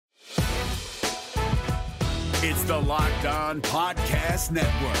It's the Locked On Podcast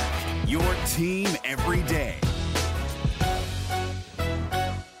Network, your team every day.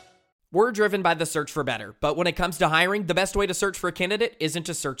 We're driven by the search for better, but when it comes to hiring, the best way to search for a candidate isn't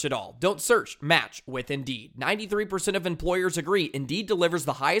to search at all. Don't search, match with Indeed. 93% of employers agree Indeed delivers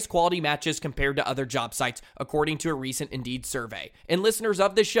the highest quality matches compared to other job sites, according to a recent Indeed survey. And listeners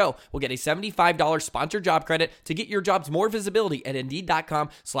of this show will get a $75 sponsored job credit to get your jobs more visibility at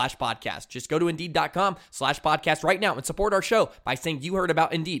Indeed.com/podcast. Just go to Indeed.com/podcast right now and support our show by saying you heard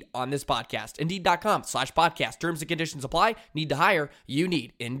about Indeed on this podcast. Indeed.com/podcast. Terms and conditions apply. Need to hire? You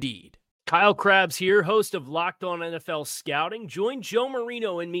need Indeed. Kyle Krabs here, host of Locked On NFL Scouting. Join Joe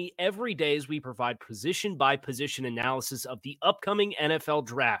Marino and me every day as we provide position-by-position analysis of the upcoming NFL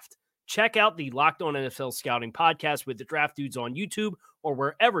Draft. Check out the Locked On NFL Scouting podcast with the Draft Dudes on YouTube or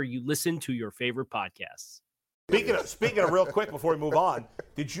wherever you listen to your favorite podcasts. Speaking of real quick before we move on,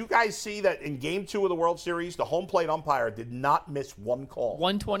 did you guys see that in Game 2 of the World Series, the home plate umpire did not miss one call?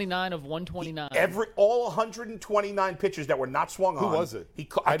 129 of 129. All 129 pitches that were not swung on. Who was it?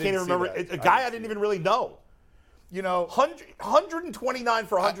 I can't even remember. A guy I didn't even really know. You know, 129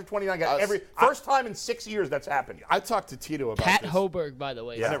 for 129 guys. First time in 6 years that's happened. I talked to Tito about Pat this. Hoberg, by the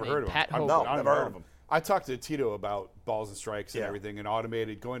way. Yeah, I never heard of him. Pat Hoberg. No, never heard of him. I talked to Tito about balls and strikes and everything and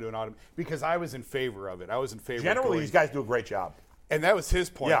going to an automated, because I was in favor of it. I was in favor Generally, these guys do a great job. And that was his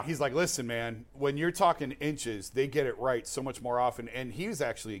point. Yeah. He's like, listen, man, when you're talking inches, they get it right so much more often. And he was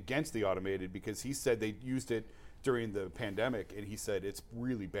actually against the automated because he said they used it during the pandemic, and he said it's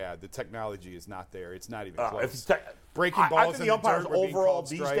really bad. The technology is not there. It's not even close. Breaking balls I think in the umpires dirt were being overall called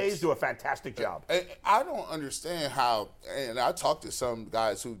these strikes. days do a fantastic job. I don't understand how, and I talked to some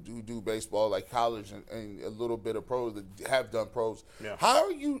guys who do baseball, like college and a little bit of pros that have done pros. Yeah. How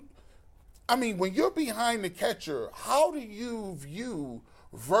are you, I mean, when you're behind the catcher, how do you view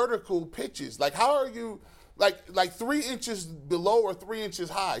vertical pitches? Like, how are you, like 3 inches below or 3 inches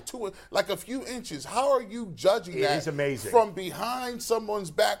high, like a few inches? How are you judging that? It is amazing. From behind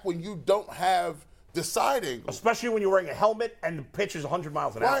someone's back when you don't have the side angle? Especially when you're wearing a helmet and the pitch is 100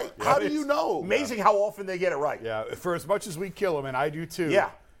 miles an hour. Right. How do you know? Amazing how often they get it right. Yeah, for as much as we kill them, and I do too.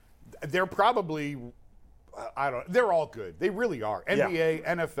 Yeah. They're probably, they're all good. They really are. NBA,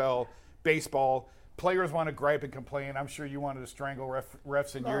 NFL, baseball. Players want to gripe and complain. I'm sure you wanted to strangle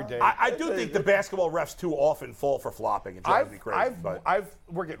refs in your day. I do think the basketball refs too often fall for flopping. It drives me crazy.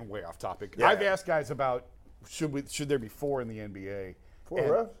 We're getting way off topic. Yeah. I've asked guys about should there be 4 in the NBA?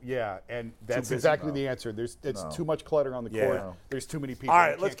 Yeah, and that's exactly the answer. It's too much clutter on the court. Yeah. There's too many people. All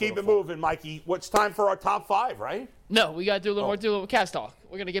right, let's keep it moving, Mikey. It's time for our top 5, right? No, we got to do a little more. Do a little Cavs talk.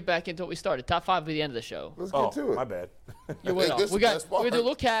 We're going to get back into what we started. Top 5 by the end of the show. Let's get to it. My bad. You're way off. We're going to do a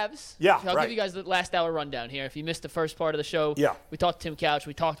little Cavs. Yeah, I'll right. give you guys the last hour rundown here. If you missed the first part of the show, we talked Tim Couch,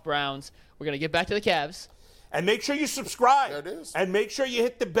 we talked Browns. We're going to get back to the Cavs. And make sure you subscribe. There it is. And make sure you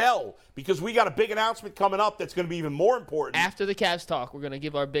hit the bell because we got a big announcement coming up that's going to be even more important. After the Cavs talk, we're going to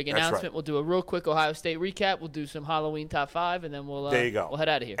give our big announcement. right. We'll do a real quick Ohio State recap. We'll do some Halloween top 5, and then we'll there you go. We'll head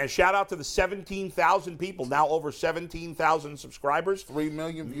out of here. And shout out to the 17,000 people, now over 17,000 subscribers. 3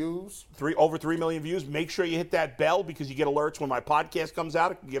 million views. Over 3 million views. Make sure you hit that bell because you get alerts when my podcast comes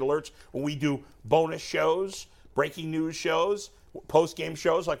out. You get alerts when we do bonus shows, breaking news shows, post-game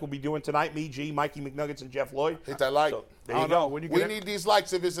shows like we'll be doing tonight. Me, G, Mikey McNuggets, and Jeff Lloyd. Hit that like. So, there you go. We need these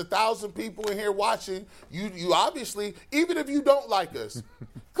likes. If it's 1,000 people in here watching, you obviously, even if you don't like us,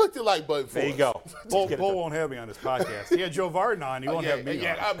 click the like button for us. There you go. Bull won't have me on this podcast. He had Joe Varden on. He won't have me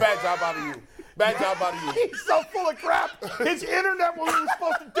on. Bad job out of you. Bad job out of you. He's so full of crap. His internet, when we were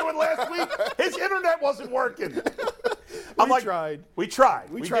supposed to do it last week, his internet wasn't working. We tried. We tried.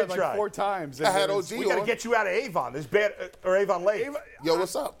 We tried like 4 times. I had OG We got to get you out of Avon. This bad or Avon Lake. Yo,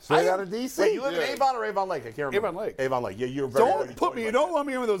 what's up? Straight out of DC. Wait, you live in Avon or Avon Lake? I can't remember. Avon Lake. Avon Lake. Yeah, you're very. Don't let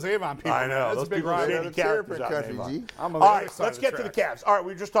me in with those Avon people. I know. That's Those a big people are riot. shady characters out in Avon. I'm All right, let's get to the Cavs. All right,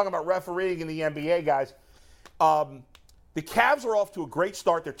 we were just talking about refereeing in the NBA, guys. The Cavs are off to a great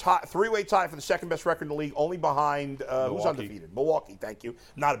start. They're three-way tie for the second-best record in the league, only behind who's undefeated? Milwaukee, thank you.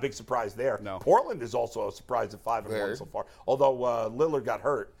 Not a big surprise there. No. Portland is also a surprise at 5-1 so far, although Lillard got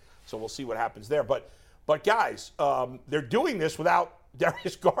hurt, so we'll see what happens there. But guys, they're doing this without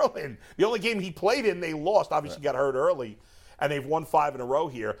Darius Garland. The only game he played in, they lost. Obviously got hurt early, and they've won 5 in a row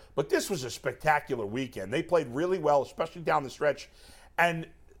here. But this was a spectacular weekend. They played really well, especially down the stretch. And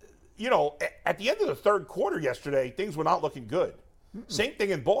you know, at the end of the third quarter yesterday, things were not looking good. Same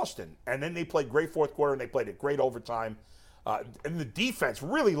thing in Boston. And then they played great fourth quarter, and they played a great overtime. And the defense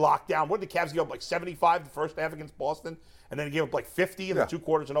really locked down. What did the Cavs give up, like 75 the first half against Boston? And then they gave up like 50 in the 2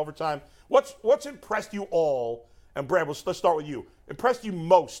 quarters in overtime. What's impressed you all And Brad, let's start with you. Impressed you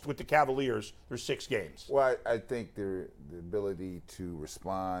most with the Cavaliers through 6 games? Well, I think the ability to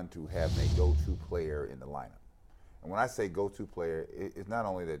respond to having a go-to player in the lineup. And when I say go-to player, it's not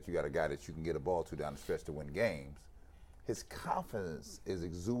only that you got a guy that you can get a ball to down the stretch to win games. His confidence is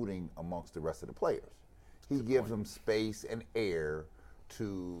exuding amongst the rest of the players. He gives them space and air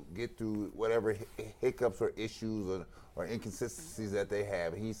to get through whatever hiccups or issues or inconsistencies that they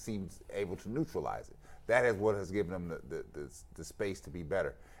have. He seems able to neutralize it. That is what has given them the space to be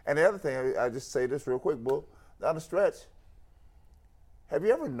better. And the other thing, I just say this real quick, Bull, down the stretch, have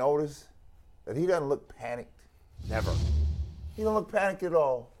you ever noticed that he doesn't look panicked? Never. He don't look panicked at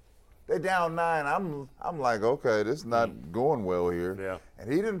all. They're down 9. I'm like, okay, this is not going well here. Yeah.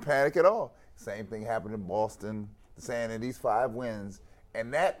 And he didn't panic at all. Same thing happened in Boston, saying in these 5 wins,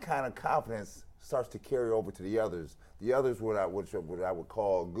 and that kind of confidence starts to carry over to the others. The others, what I would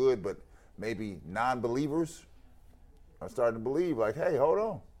call good, but maybe non-believers, are starting to believe, like, hey, hold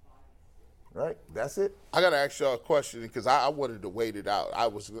on. Right? That's it. I got to ask y'all a question because I wanted to wait it out. I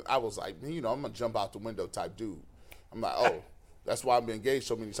was like, I'm going to jump out the window type dude. I'm like, oh, that's why I've been engaged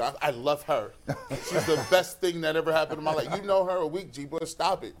so many times. I love her. She's the best thing that ever happened in my life. You know her a week, G, but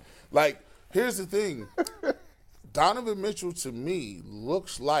stop it. Like, here's the thing. Donovan Mitchell, to me,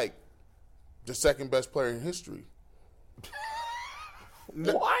 looks like the second best player in history.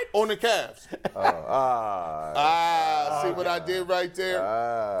 What? On the Cavs. See what I did right there?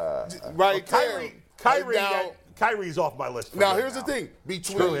 Right there. Kyrie's off my list. Now, here's the thing.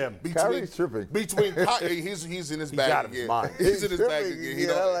 Screw him. Kyrie's tripping. He's in his bag out of his again. mind. He's in his bag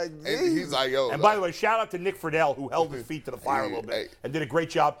again. And he's like, yo. And by the way, shout out to Nick Friedel, who held his feet to the fire a little bit and did a great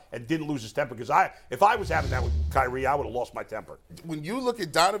job and didn't lose his temper. Because if I was having that with Kyrie, I would have lost my temper. When you look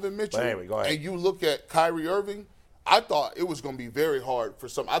at Donovan Mitchell anyway, go ahead. and you look at Kyrie Irving, I thought it was going to be very hard for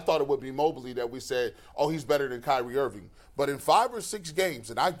some. I thought it would be Mobley that we said, oh, he's better than Kyrie Irving. But in 5 or 6 games,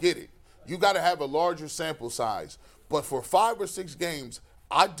 and I get it, you got to have a larger sample size. But for 5 or 6 games,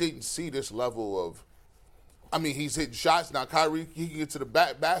 I didn't see this level of. I mean, he's hitting shots now. Kyrie, he can get to the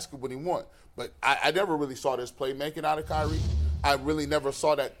basket when he wants. But I never really saw this playmaking out of Kyrie. I really never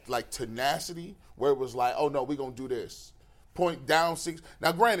saw that like tenacity where it was like, oh no, we're gonna do this. Point down 6.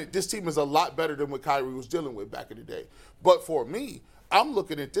 Now, granted, this team is a lot better than what Kyrie was dealing with back in the day. But for me, I'm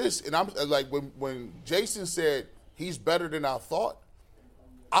looking at this, and I'm like, when Jason said he's better than I thought,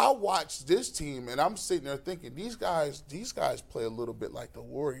 I watched this team, and I'm sitting there thinking, these guys play a little bit like the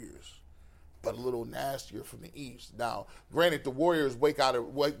Warriors, but a little nastier from the East. Now, granted, the Warriors wake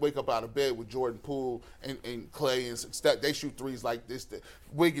up out of bed with Jordan Poole and Clay and stuff. They shoot threes like this.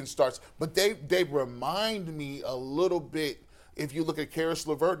 Wiggins starts, but they remind me a little bit. If you look at Karis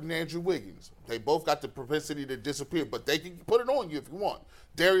LeVert and Andrew Wiggins, they both got the propensity to disappear, but they can put it on you if you want.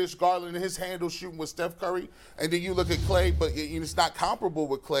 Darius Garland and his handle shooting with Steph Curry, and then you look at Clay, but it's not comparable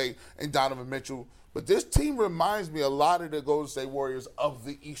with Clay and Donovan Mitchell. But this team reminds me a lot of the Golden State Warriors of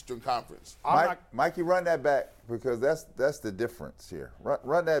the Eastern Conference. Mikey, run that back because that's the difference here.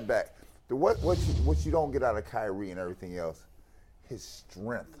 Run that back. What you don't get out of Kyrie and everything else, his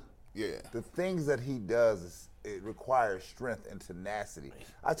strength. Yeah. The things that he does, it requires strength and tenacity.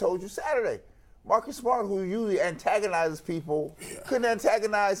 I told you Saturday, Marcus Smart, who usually antagonizes people, couldn't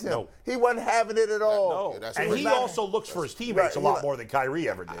antagonize him. No. He wasn't having it at all. No, and he also looks for his teammates a lot more than Kyrie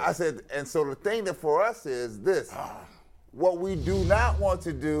ever did. I said, and so the thing that for us is this. What we do not want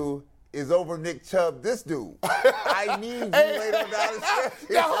to do is over Nick Chubb this dude. I need you later down the stretch.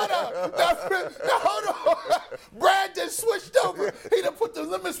 Now hold on. Brad just switched over. He done put the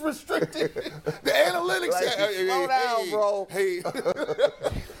limits restricted. The analytics. Like, slow down, bro. Hey.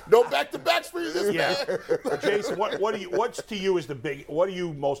 No back-to-backs for you this man. Jason, what's to you is the big, what are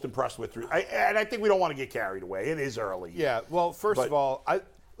you most impressed with? And I think we don't want to get carried away. It is early. Yeah, well, first of all,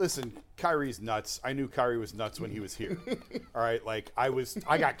 listen, Kyrie's nuts. I knew Kyrie was nuts when he was here. All right, like I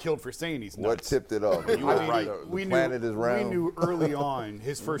got killed for saying he's nuts. What tipped it off? You were right. The planet is round. We knew early on,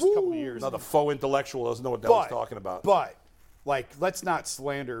 his first couple of years. Another faux intellectual doesn't know what that was talking about. But like, let's not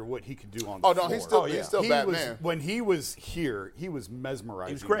slander what he could do on the floor. He's still Batman. When he was here, he was mesmerizing.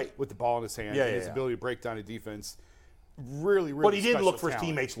 He was great with the ball in his hand and his ability to break down a defense. Really, really. But he didn't look for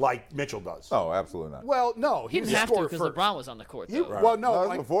talent. his teameats like Mitchell does. Oh, absolutely not. Well, no, he didn't have to because LeBron was on the court. Though. Well, no,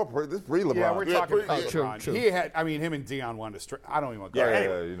 like, before this pre-LeBron. Yeah, we're talking about LeBron. True. He had, him and Dion wanted to. I don't even want to go.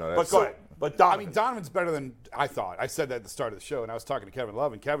 Anyway, you know. But go ahead. But Donovan. Donovan's better than I thought. I said that at the start of the show, and I was talking to Kevin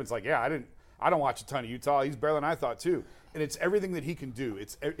Love, and Kevin's like, "Yeah, I don't watch a ton of Utah. He's better than I thought too." And it's everything that he can do.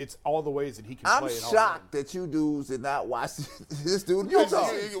 It's all the ways that he can play. I'm shocked that you dudes did not watch this dude.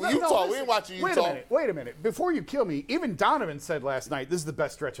 Utah. We ain't watching Utah. Wait a minute. Before you kill me, even Donovan said last night, this is the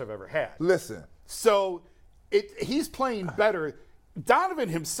best stretch I've ever had. Listen. So he's playing better. Donovan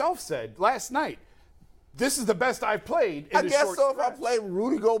himself said last night, this is the best I've played in I guess so. If I play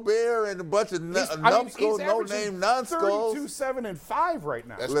Rudy Gobert and a bunch of numbskulls, no-name numbskulls. 32, 7, and 5 right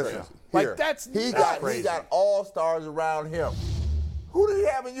now. That's Listen, crazy. he got all-stars around him. Who did he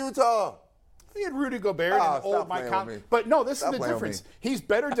have in Utah? He had Rudy Gobert and old Mike Conley. But no, this is the difference. He's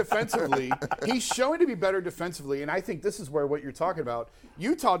better defensively. He's showing to be better defensively, and I think this is where what you're talking about.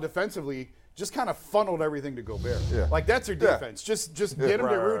 Utah defensively just kind of funneled everything to Gobert. Yeah. Like, that's their defense. Just get him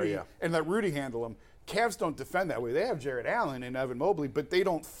to Rudy and let Rudy handle him. Cavs don't defend that way. They have Jared Allen and Evan Mobley, but they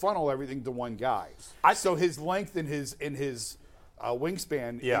don't funnel everything to one guy. So his length and his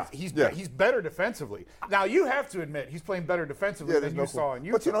wingspan, he's better defensively. Now, you have to admit he's playing better defensively than you saw in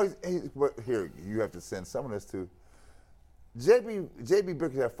Utah. But here, you have to send some of this to J.B.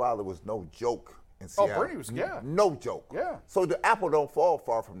 Bickerstaff's father was no joke in Seattle. Oh, Bernie was, no joke. Yeah. So the apple don't fall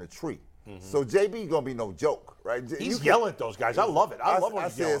far from the tree. So JB gonna be no joke, right? He's yelling at those guys. I love it. I love when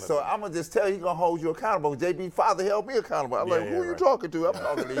he's yelling at them. So I'm gonna just tell you, he's gonna hold you accountable. JB father held me accountable. I'm like, who are you talking to? I'm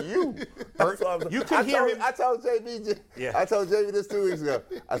talking to you. You can hear him. I told JB this 2 weeks ago.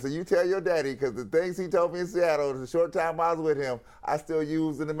 I said, you tell your daddy, because the things he told me in Seattle, the short time I was with him, I still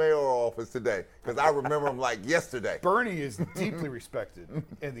use in the mayoral office today, because I remember him like yesterday. Bernie is deeply respected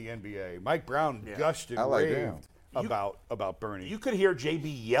in the NBA. Mike Brown gushed and raved about Bernie. You could hear JB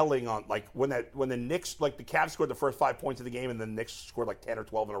yelling on, like, when the Knicks, like, the Cavs scored the first 5 points of the game and the Knicks scored like 10 or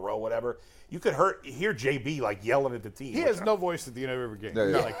 12 in a row, whatever. You could hear JB like yelling at the team. He has no voice at the end of every game.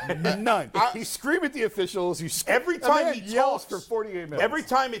 Like, none. He screams at the officials. Every time he yells talks for 48 minutes. Every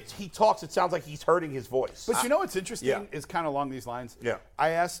time he talks, it sounds like he's hurting his voice. But you know what's interesting is kind of along these lines. Yeah. I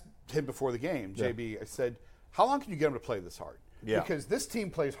asked him before the game, JB. I said, "How long can you get him to play this hard?" Yeah. Because this team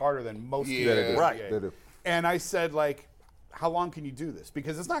plays harder than most teams. Right. And I said, like, how long can you do this?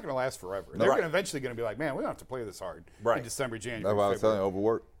 Because it's not going to last forever. They're going to eventually going to be like, man, we don't have to play this hard in December, January. That's why I was telling you,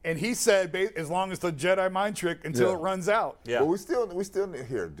 overwork. And he said, as long as the Jedi mind trick until it runs out. Yeah. But we still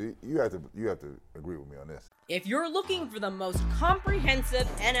here. You have to agree with me on this. If you're looking for the most comprehensive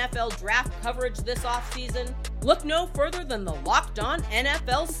NFL draft coverage this offseason, look no further than the Locked On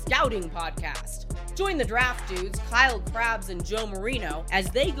NFL Scouting Podcast. Join the draft dudes, Kyle Krabs and Joe Marino, as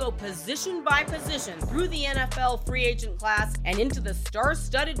they go position by position through the NFL free agent class and into the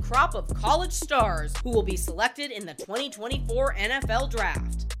star-studded crop of college stars who will be selected in the 2024 NFL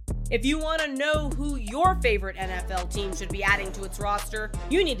Draft. If you want to know who your favorite NFL team should be adding to its roster,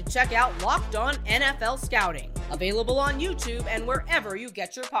 you need to check out Locked On NFL Scouting, available on YouTube and wherever you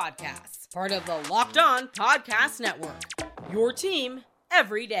get your podcasts. Part of the Locked On Podcast Network, your team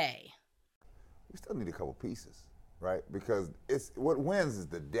every day. We still need a couple pieces, right? Because what wins is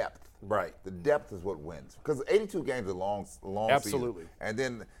the depth. Right. The depth is what wins. Because 82 games are long Absolutely. season. And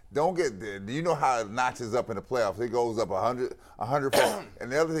then don't get there. Do you know how it notches up in the playoffs? It goes up 100.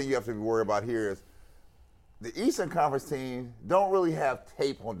 And the other thing you have to be worried about here is the Eastern Conference team don't really have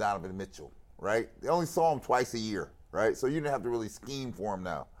tape on Donovan Mitchell, right? They only saw him twice a year, right? So you didn't have to really scheme for him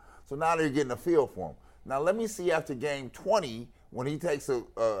now. So now they're getting a feel for him. Now let me see after game 20 when he takes a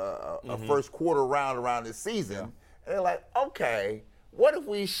first quarter round around this season, and they're like, okay, what if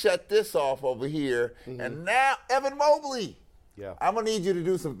we shut this off over here, and now Evan Mobley, I'm going to need you to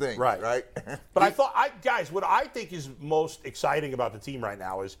do some things, right? But guys, what I think is most exciting about the team right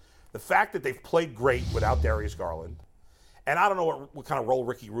now is the fact that they've played great without Darius Garland. And I don't know what kind of role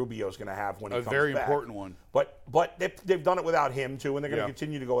Ricky Rubio is going to have when he comes back. A very important one. But they've done it without him, too, and they're going to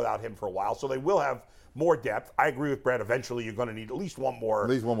continue to go without him for a while. So they will have more depth. I agree with Brad. Eventually, you're going to need at least one more.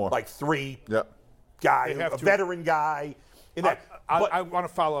 Like three guy, a veteran guy. I want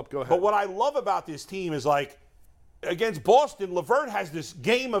to follow up. Go ahead. But what I love about this team is, like, against Boston, LeVert has this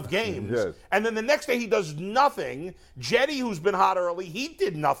game of games. And then the next day he does nothing. Jetty, who's been hot early, he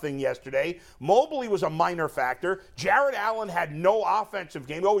did nothing yesterday. Mobley was a minor factor. Jared Allen had no offensive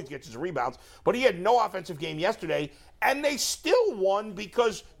game. He always gets his rebounds. But he had no offensive game yesterday. And they still won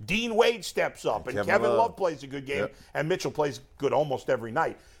because Dean Wade steps up. And Kevin Love plays a good game. And Mitchell plays good almost every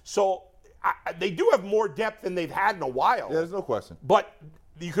night. So they do have more depth than they've had in a while. Yeah, there's no question. But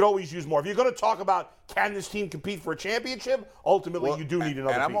you could always use more. If you're going to talk about can this team compete for a championship, ultimately you do need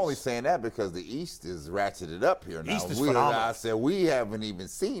another And I'm piece. only saying that because the East is ratcheted up here now. East is phenomenal. I said we haven't even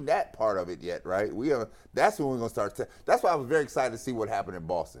seen that part of it yet, right? That's when we're going to start. That's why I was very excited to see what happened in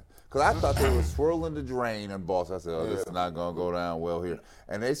Boston. Because I thought they were swirling the drain in Boston. I said, this is not going to go down well here.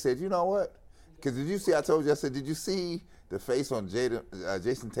 And they said, you know what? Because did you see, I told you, I said, did you see the face on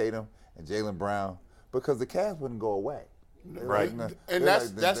Jason Tatum and Jaylen Brown? Because the Cavs wouldn't go away. Right. And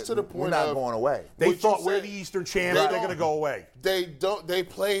that's to the point we're not going away. They thought we're the Eastern champs. They're going to go away. They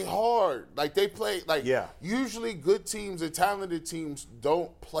play hard. Usually good teams and talented teams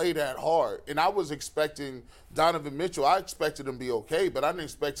don't play that hard. And I was expecting Donovan Mitchell. I expected him to be okay, but I didn't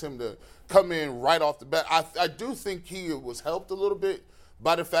expect him to come in right off the bat. I do think he was helped a little bit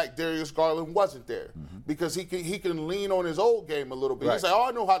by the fact Darius Garland wasn't there, because he can lean on his old game a little bit. Right. He's like,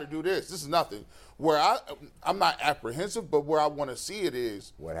 I know how to do this. This is nothing. Where I'm not apprehensive, but where I want to see it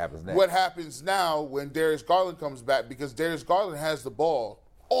is what happens next. What happens now when Darius Garland comes back, because Darius Garland has the ball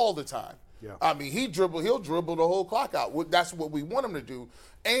all the time. Yeah. I mean, he'll dribble the whole clock out. That's what we want him to do.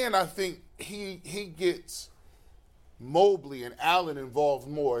 And I think he gets Mobley and Allen involved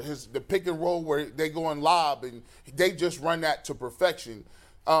more. The pick and roll where they go and lob and they just run that to perfection.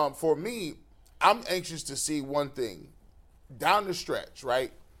 For me, I'm anxious to see one thing down the stretch,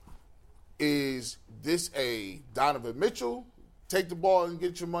 right? Is this a Donovan Mitchell, take the ball and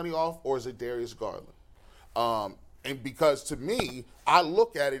get your money off, or is it Darius Garland? And because to me, I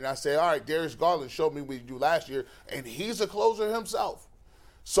look at it and I say, all right, Darius Garland showed me what he do last year, and he's a closer himself.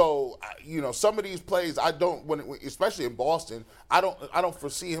 So, some of these plays, especially in Boston, I don't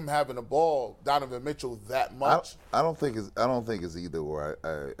foresee him having a ball, Donovan Mitchell, that much. I don't think it's either or.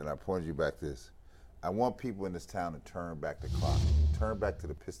 And I pointed you back to this. I want people in this town to turn back the clock, turn back to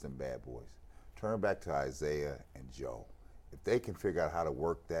the Piston bad boys, turn back to Isaiah and Joe. If they can figure out how to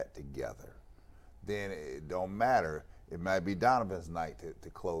work that together, then it don't matter. It might be Donovan's night to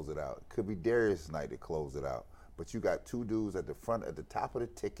close it out. It could be Darius' night to close it out. But you got two dudes at the top of the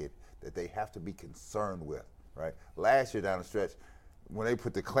ticket that they have to be concerned with, right? Last year down the stretch, when they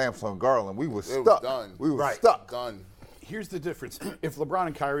put the clamps on Garland, we were stuck. We were stuck. Done. Here's the difference. If LeBron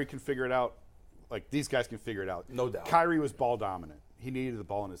and Kyrie can figure it out, like these guys can figure it out. No doubt. Kyrie was ball dominant. He needed the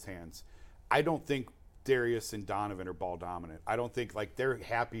ball in his hands. I don't think Darius and Donovan are ball dominant. I don't think they're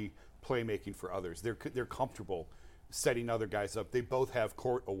happy playmaking for others. They're comfortable setting other guys up. They both have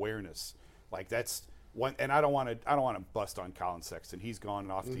court awareness. That's one. And I don't want to bust on Colin Sexton. He's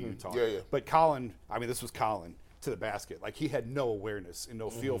gone off to Utah. Yeah. But Colin, this was Colin to the basket. He had no awareness and no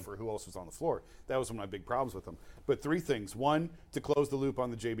feel for who else was on the floor. That was one of my big problems with him. But three things. One, to close the loop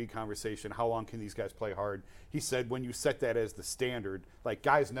on the JB conversation, how long can these guys play hard? He said when you set that as the standard,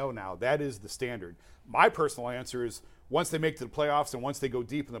 guys know now, that is the standard. My personal answer is once they make it to the playoffs and once they go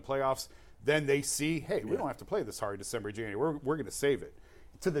deep in the playoffs, then they see, hey, we don't have to play this hard December, January. We're going to save it.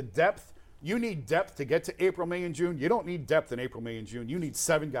 To the depth, you need depth to get to April, May, and June. You don't need depth in April, May, and June. You need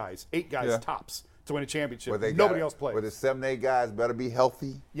 7 guys, 8 guys tops to win a championship. Nobody else plays. But the 7, 8 guys better be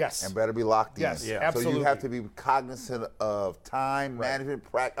healthy. Yes. And better be locked in. Yes, absolutely. So you have to be cognizant of time management.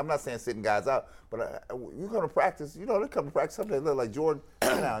 I'm not saying sitting guys out, but you come to practice. They come to practice. Some days look like Jordan,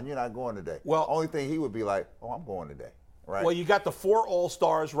 you're not going today. Well, only thing he would be like, I'm going today. Right. Well, you got the 4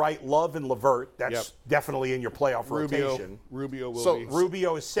 All-Stars, right? Love and LeVert. That's definitely in your playoff rotation. Rubio will be. So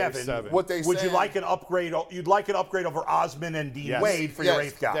Rubio is 7. What they would you like an upgrade? You'd like an upgrade over Osman and Dean Wade for your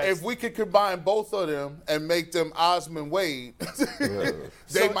 8th guy. If we could combine both of them and make them Osman Wade,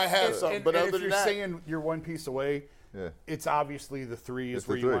 they might have something. But other than you're that, saying you're one piece away, it's obviously the 3 is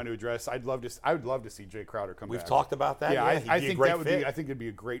where you want to address. I would love to see Jay Crowder come back. We've talked about that. Yeah, I think that would be. I think it'd be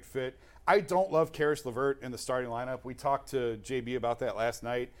a great fit. I don't love Karis LeVert in the starting lineup. We talked to JB about that last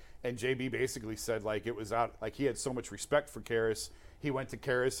night, and JB basically said it was out. He had so much respect for Karis. He went to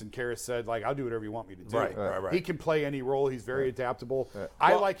Karis, and Karis said, I'll do whatever you want me to do. Right. He can play any role. He's very adaptable.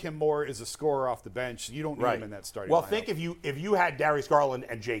 I like him more as a scorer off the bench. You don't need him in that starting lineup. Think if you had Darius Garland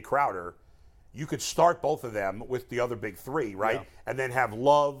and Jay Crowder, you could start both of them with the other big 3, right? Yeah. And then have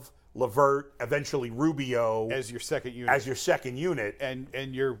Love, LeVert, eventually Rubio as your second unit.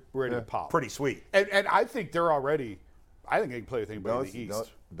 And you're ready to pop. Pretty sweet. And I think they're already – I think they can play with anybody in the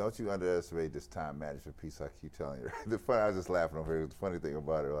East. Don't you underestimate this time management piece I keep telling you. I was just laughing over here. The funny thing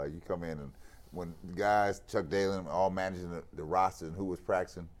about it, you come in and when the guys, Chuck Daly, all managing the roster and who was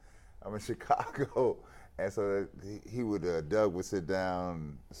practicing, I'm in Chicago. And so Doug would sit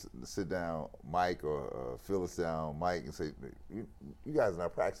down Mike or Phil sit down Mike and say, you guys are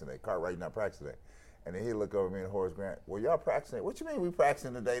not practicing today. Cartwright, you're not practicing today. And then he'd look over at me and Horace Grant, well, y'all practicing? What you mean we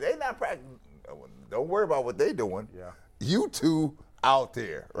practicing today? They not practicing. Don't worry about what they doing. Yeah. You two out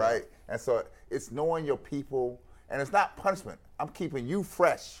there, right? And so it's knowing your people, and it's not punishment. I'm keeping you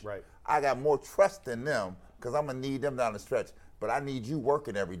fresh. Right. I got more trust in them because I'm going to need them down the stretch. But I need you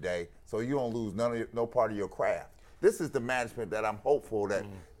working every day so you don't lose no part of your craft. This is the management that I'm hopeful that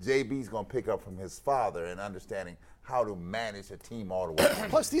JB's going to pick up from his father and understanding how to manage a team all the way.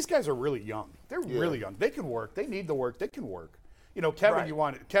 Plus, these guys are really young. They're really young. They can work. They need the work. They can work.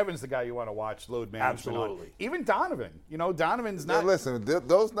 Kevin, Kevin's the guy you want to watch load management on. Even Donovan. Donovan's not. Now listen,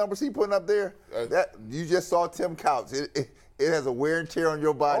 those numbers he putting up there, that you just saw Tim Couch. It has a wear and tear on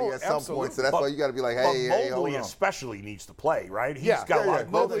your body at some point, so that's why you got to be like, hey, Mobley especially needs to play, right? He's got a lot of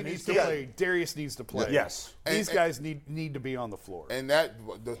Mobley needs to play. Darius needs to play. Yes. These guys need to be on the floor. And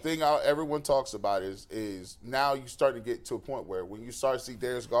the thing everyone talks about is now you start to get to a point where when you start to see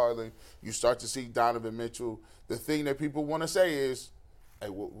Darius Garland, you start to see Donovan Mitchell, the thing that people want to say is, hey,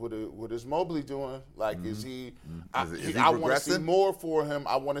 what is Mobley doing? Like, is he I want to see more for him.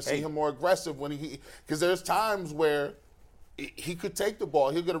 I want to see him more aggressive because there's times where he could take the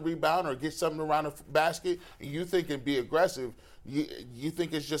ball, he'll get a rebound or get something around the basket, and you think and be aggressive. You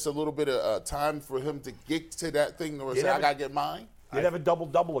think it's just a little bit of time for him to get to that thing where say, I got to get mine? He'd have a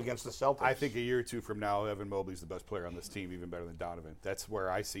double-double against the Celtics. I think a year or two from now, Evan Mobley's the best player on this team, even better than Donovan. That's where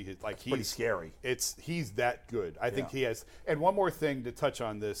I see his. Like, he's pretty scary. He's that good. I think he has. And one more thing to touch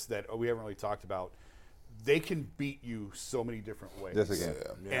on this that we haven't really talked about. They can beat you so many different ways. Yes, again.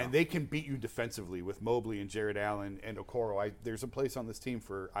 And they can beat you defensively with Mobley and Jared Allen and Okoro. There's a place on this team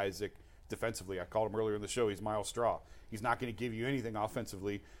for Isaac defensively. I called him earlier in the show. He's Miles Straw. He's not going to give you anything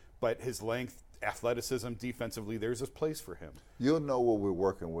offensively, but his length, athleticism, defensively, there's a place for him. You'll know what we're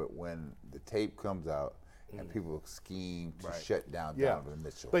working with when the tape comes out and people scheme to shut down Donovan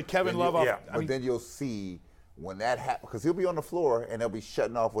Mitchell. But Kevin Love, but then you'll see when that happens, because he'll be on the floor and they'll be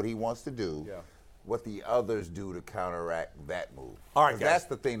shutting off what he wants to do. Yeah. What the others do to counteract that move. All right, guys. That's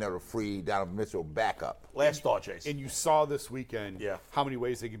the thing that'll free Donovan Mitchell back up. Last thought, Jason. And you saw this weekend how many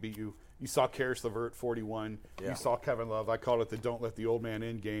ways they could beat you. You saw Karis LeVert, 41. You saw Kevin Love. I called it the don't let the old man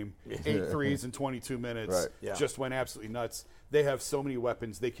in game. 8 threes in 22 minutes. Right. Just went absolutely nuts. They have so many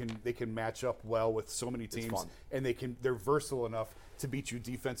weapons. They can match up well with so many teams. And they're versatile enough to beat you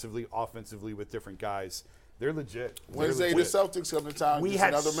defensively, offensively with different guys. They're legit. Wednesday, the Celtics come to town. We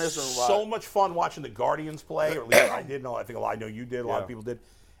had so much fun watching the Guardians play, or at least I did. I know you did. A lot of people did.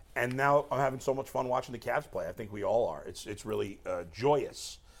 And now I'm having so much fun watching the Cavs play. I think we all are. It's really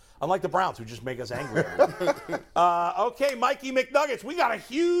joyous. Unlike the Browns, who just make us angry. Okay, Mikey McNuggets, we got a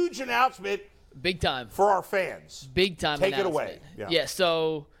huge announcement. Big time. For our fans. Big time Take announcement. it away. Yeah,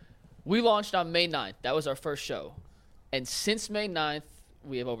 so we launched on May 9th. That was our first show. And since May 9th,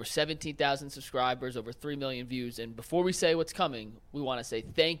 we have over 17,000 subscribers, over 3 million views. And before we say what's coming, we want to say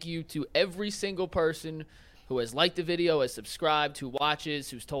thank you to every single person who has liked the video, has subscribed, who watches,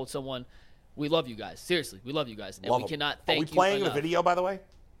 who's told someone. We love you guys. Seriously, we love you guys. And we cannot thank you enough. Are we playing the video, by the way?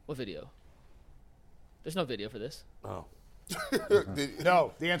 What video? There's no video for this. Oh.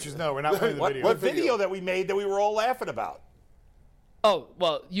 No, the answer is no. We're not playing the video. What video that we made that we were all laughing about? Oh,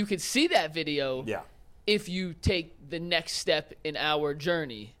 well, you can see that video. Yeah. If you take the next step in our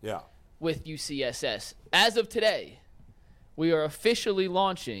journey with UCSS. As of today, we are officially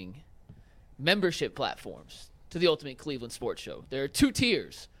launching membership platforms to the Ultimate Cleveland Sports Show. There are 2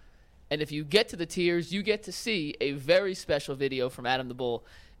 tiers. And if you get to the tiers, you get to see a very special video from Adam the Bull,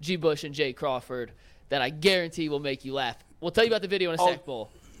 G. Bush, and Jay Crawford that I guarantee will make you laugh. We'll tell you about the video in a sec, Bull.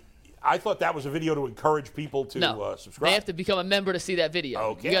 I thought that was a video to encourage people to subscribe. They have to become a member to see that video.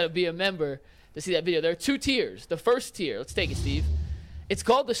 Okay. You got to be a member to see that video. There are 2 tiers. The first tier, let's take it, Steve. It's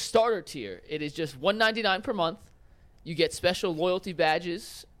called the starter tier. It is just $1.99 per month. You get special loyalty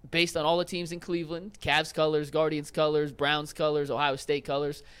badges based on all the teams in Cleveland. Cavs colors, Guardians colors, Browns colors, Ohio State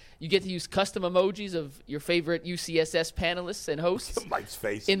colors. You get to use custom emojis of your favorite UCSS panelists and hosts Mike's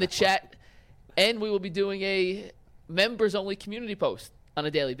face in the chat. And we will be doing a members-only community post on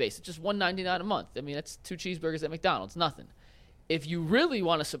a daily basis. Just $1.99 a month. I mean, that's 2 cheeseburgers at McDonald's. Nothing. If you really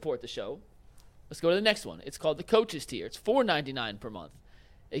want to support the show, let's go to the next one. It's called the coaches tier. It's $4.99 per month.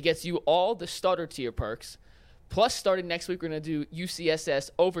 It gets you all the starter tier perks. Plus, starting next week, we're going to do UCSS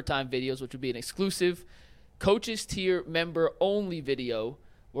overtime videos, which will be an exclusive coaches tier member-only video.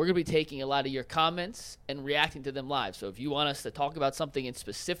 We're going to be taking a lot of your comments and reacting to them live. So if you want us to talk about something in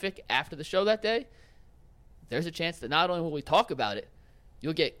specific after the show that day, there's a chance that not only will we talk about it,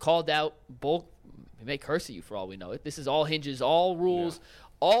 you'll get called out. We may curse at you for all we know. This is all hinges, all rules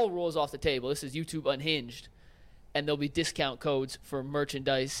off the table. This is YouTube Unhinged. And there'll be discount codes for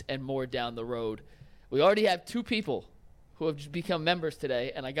merchandise and more down the road. We already have 2 people who have become members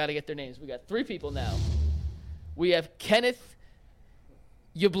today, and I got to get their names. We got 3 people now. We have Kenneth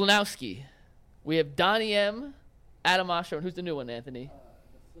Yablonowski. We have Donnie M., Adam Osher, and who's the new one, Anthony?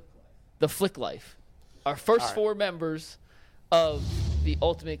 The Flick Life. Our first 4 members of the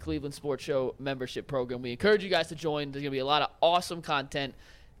Ultimate Cleveland Sports Show membership program. We encourage you guys to join. There's going to be a lot of awesome content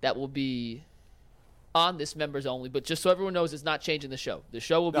that will be on this members only. But just so everyone knows, it's not changing the show. The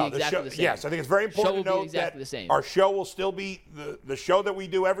show will be exactly the same. Yes, I think it's very important to note that the same. Our show will still be the show that we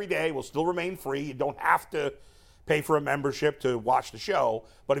do every day will still remain free. You don't have to pay for a membership to watch the show.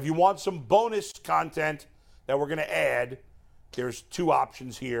 But if you want some bonus content that we're going to add, there's 2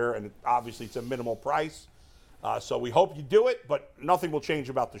 options here, and obviously it's a minimal price. So we hope you do it, but nothing will change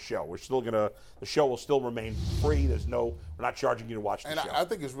about the show. The show will still remain free. We're not charging you to watch the show. And I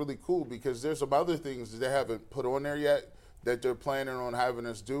think it's really cool because there's some other things that they haven't put on there yet that they're planning on having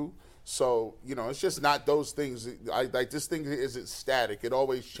us do. So, it's just not those things. Like this thing isn't static. It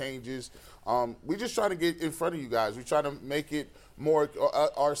always changes. We just trying to get in front of you guys. We try to make it more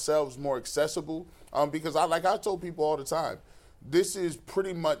ourselves more accessible because like I told people all the time, this is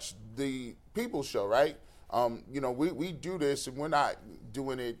pretty much the people's show, right? We do this, and we're not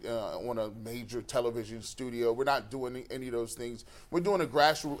doing it on a major television studio. We're not doing any of those things. We're doing a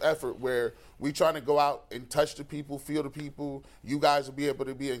grassroots effort where we're trying to go out and touch the people, feel the people. You guys will be able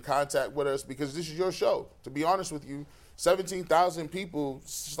to be in contact with us because this is your show. To be honest with you, 17,000 people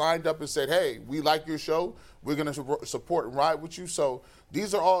signed up and said, hey, we like your show. We're going to support and ride with you. So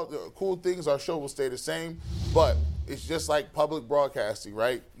these are all the cool things. Our show will stay the same, but it's just like public broadcasting,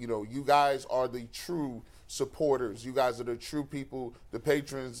 right? You guys are the true supporters. You guys are the true people, the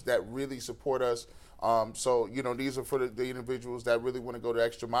patrons that really support us. So these are for the individuals that really want to go the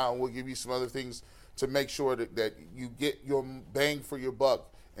extra mile. And we'll give you some other things to make sure that you get your bang for your buck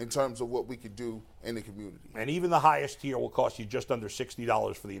in terms of what we could do in the community. And even the highest tier will cost you just under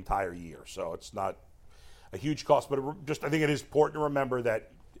 $60 for the entire year. So it's not a huge cost, but I think it is important to remember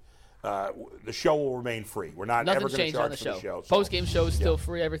that the show will remain free. We're not ever going to charge for the show. So. Post-game show is still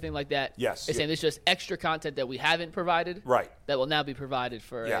free, everything like that. Yes. They're saying there's just extra content that we haven't provided. Right. That will now be provided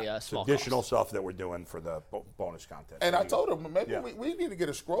for a small additional cost. stuff that we're doing for the bonus content. And I told them, maybe we need to get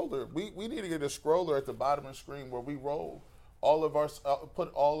a scroller. We need to get a scroller at the bottom of the screen where we roll all of our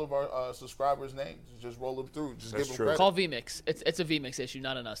put all of our subscribers' names. Just roll them through. Just give them credit. Call VMix. It's a VMix issue,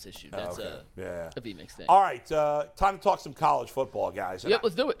 not an us issue. That's a VMix thing. All right, time to talk some college football, guys. Yep,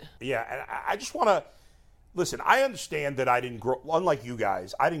 let's do it. Yeah, and I just want to listen. I understand that I didn't grow, unlike you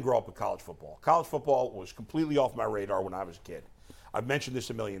guys, I didn't grow up with college football. College football was completely off my radar when I was a kid. I've mentioned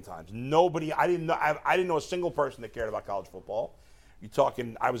this a million times. I didn't know a single person that cared about college football. You're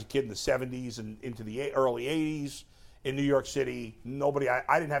talking, I was a kid in the 70s and into the early 80s. In New York City,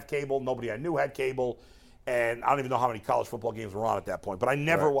 I didn't have cable. Nobody I knew had cable. And I don't even know how many college football games were on at that point. But I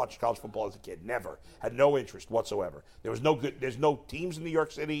never watched college football as a kid. Never. Had no interest whatsoever. There's no teams in New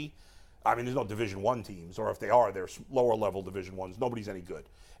York City. I mean, there's no Division I teams. Or if they are, they're lower level Division Is. Nobody's any good.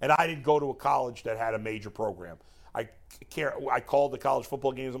 And I didn't go to a college that had a major program. I called the college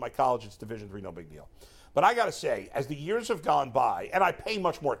football games at my college. It's Division III, no big deal. But I got to say, as the years have gone by, and I pay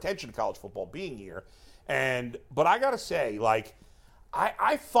much more attention to college football being here, but I got to say,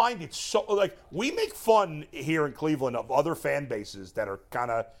 I find it so, we make fun here in Cleveland of other fan bases that are kind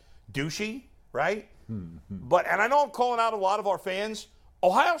of douchey, right? And I know I'm calling out a lot of our fans.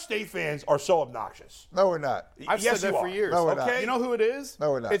 Ohio State fans are so obnoxious. No, we're not. I've said that for years. No, we're not. You know who it is?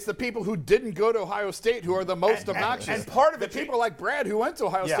 No, we're not. It's the people who didn't go to Ohio State who are the most obnoxious. And part of it, the people like Brad who went to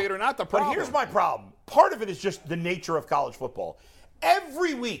Ohio State are not the problem. But here's my problem. Part of it is just the nature of college football.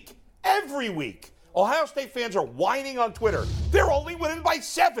 Every week, Ohio State fans are whining on Twitter. They're only winning by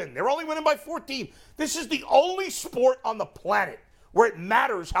 7. They're only winning by 14. This is the only sport on the planet where it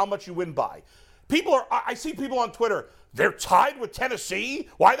matters how much you win by. I see people on Twitter, they're tied with Tennessee.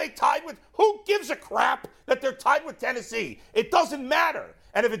 Why are they tied with? Who gives a crap that they're tied with Tennessee? It doesn't matter.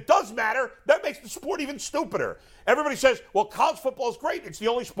 And if it does matter, that makes the sport even stupider. Everybody says, well, college football is great. It's the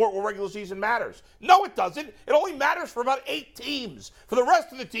only sport where regular season matters. No, it doesn't. It only matters for about 8 teams. For the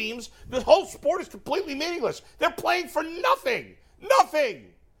rest of the teams, the whole sport is completely meaningless. They're playing for nothing. Nothing.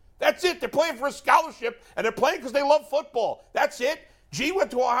 That's it. They're playing for a scholarship, and they're playing because they love football. That's it. G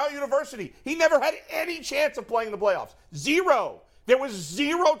went to Ohio University. He never had any chance of playing in the playoffs. 0. There was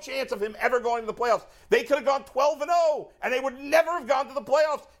 0 chance of him ever going to the playoffs. They could have gone 12-0, and they would never have gone to the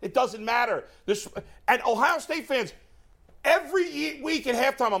playoffs. It doesn't matter. And Ohio State fans, every week at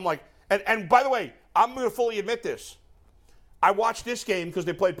halftime, I'm like, and by the way, I'm going to fully admit this. I watched this game because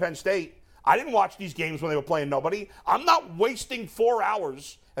they played Penn State. I didn't watch these games when they were playing nobody. I'm not wasting 4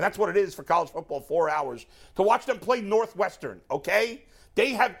 hours, and that's what it is for college football, 4 hours, to watch them play Northwestern, okay?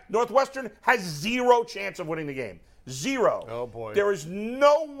 Northwestern has 0 chance of winning the game. Zero. Oh, boy. There is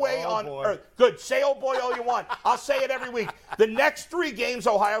no way on earth. Good. Say oh boy all you want. I'll say it every week. The next 3 games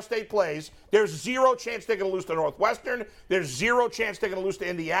Ohio State plays, there's zero chance they're going to lose to Northwestern. There's zero chance they're going to lose to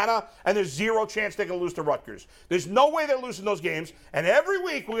Indiana. And there's zero chance they're going to lose to Rutgers. There's no way they're losing those games. And every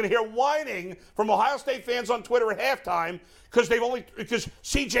week we're going to hear whining from Ohio State fans on Twitter at halftime because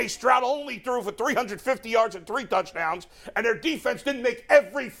C.J. Stroud only threw for 350 yards and 3 touchdowns, and their defense didn't make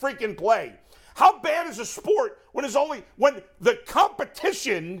every freaking play. How bad is a sport when the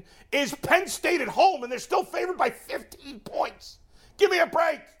competition is Penn State at home and they're still favored by 15 points? Give me a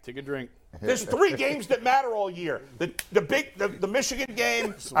break. Take a drink. There's 3 games that matter all year. The Michigan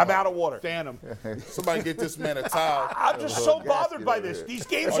game, I'm out of water. Phantom. Somebody get this man a towel. I'm just so bothered by this. These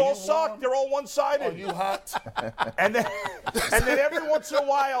games all suck. They're all one-sided. Are you hot? And then every once in a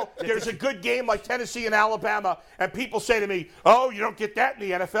while, there's a good game like Tennessee and Alabama, and people say to me, oh, you don't get that in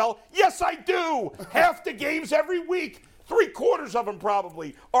the NFL. Yes, I do. Half the games every week, 3/4 of them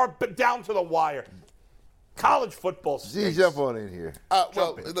probably, are down to the wire. College football stinks. Jump on in here.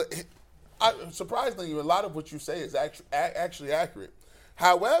 Surprisingly, a lot of what you say is actually accurate.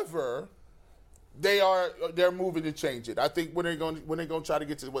 However, they're moving to change it. I think when they're going to try to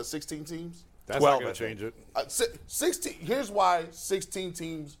get to 16 teams. That's 12, not going to change it. 16. Here's why 16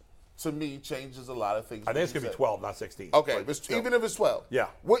 teams to me changes a lot of things. I think it's going to be 12, not 16. Okay, even if it's 12. Yeah.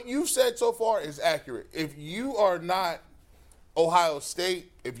 What you've said so far is accurate. If you are not Ohio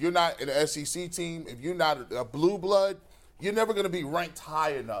State, if you're not an SEC team, if you're not a blue blood, you're never going to be ranked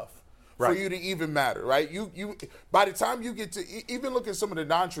high enough for you to even matter, right? You by the time you get to even look at some of the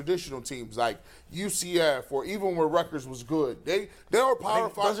non-traditional teams like UCF or even where Rutgers was good, they are Power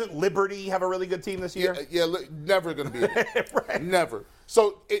 5. Doesn't Liberty have a really good team this year? Yeah, never going to be it. Right. Never.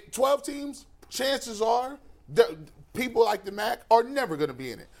 So 12 teams, chances are people like the MAC are never going to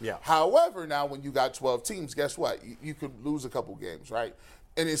be in it. Yeah. However, now when you got 12 teams, guess what? You could lose a couple games, right?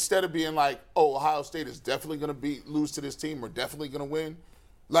 And instead of being like, oh, Ohio State is definitely going to lose to this team or definitely going to win,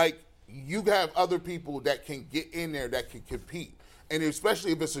 like you have other people that can get in there that can compete, and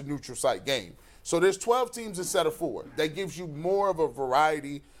especially if it's a neutral site game. So there's 12 teams instead of 4. That gives you more of a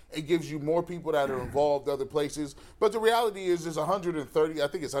variety. It gives you more people that are involved other places. But the reality is there's 130, I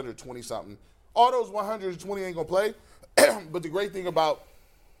think it's 120-something. All those 120 ain't going to play. But the great thing about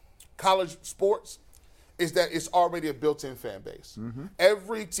college sports is that it's already a built-in fan base. Mm-hmm.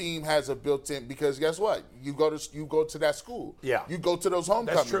 Every team has a built-in, because guess what? You go to that school. Yeah. You go to those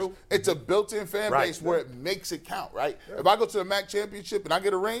homecomings. That's true. It's a built-in fan base where it makes it count, right? Yeah. If I go to the MAC championship and I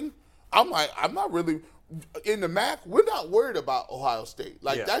get a ring, I'm not really in the MAC. We're not worried about Ohio State.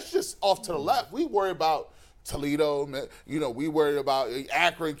 That's just off to the left. We worry about Toledo, we worry about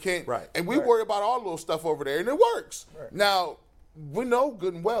Akron, Kent, and we worry about all those stuff over there, and it works. Right. Now, we know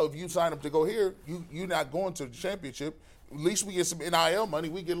good and well if you sign up to go here, you're not going to the championship. At least we get some NIL money.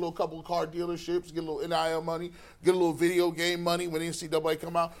 We get a little couple of car dealerships, get a little NIL money, get a little video game money when NCAA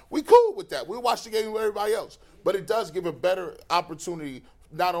come out. We cool with that. We watch the game with everybody else. But it does give a better opportunity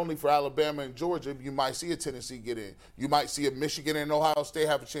not only for Alabama and Georgia. You might see a Tennessee get in. You might see a Michigan and Ohio State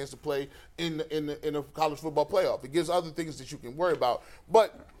have a chance to play in a college football playoff. It gives other things that you can worry about.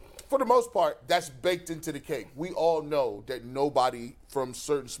 But for the most part, that's baked into the cake. We all know that nobody from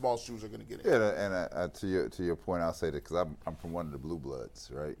certain small schools are going to get in. Yeah, and to your point, I'll say that because I'm from one of the blue bloods,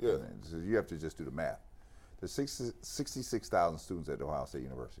 right? Yeah. So you have to just do the math. There's 66,000 students at Ohio State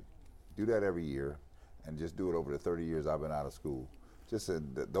University. Do that every year, and just do it over the 30 years I've been out of school. Those are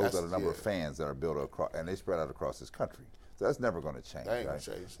the number of fans that are built across, and they spread out across this country. So that's never going to change. That ain't right?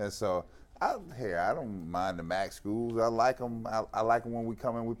 gonna change. And so, I don't mind the MAC schools. I like them. I like them when we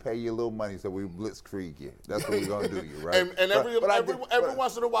come in. We pay you a little money, so we blitzkrieg you. That's what we're going to do, you right? and every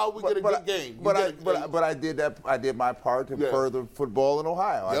once in a while we get a good game. But I did that. I did my part to further football in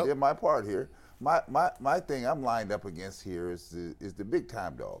Ohio. Yep. I did my part here. My thing I'm lined up against here is the big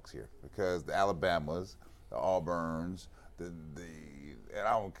time dogs here, because the Alabamas, the Auburns, and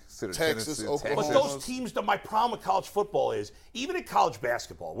I don't consider Texas, Oklahoma. But those teams, my problem with college football is, even in college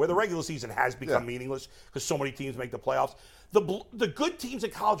basketball, where the regular season has become meaningless because so many teams make the playoffs, the good teams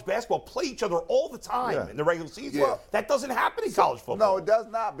in college basketball play each other all the time in the regular season. Yeah. That doesn't happen in college football. No, it does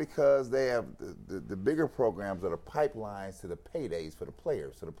not, because they have the bigger programs that are pipelines to the paydays for the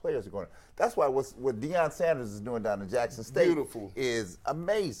players. So the players are going to. That's why what Deion Sanders is doing down in Jackson State is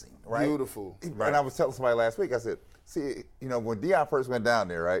amazing, right? Beautiful. Right. And I was telling somebody last week, I said, see, when Deion first went down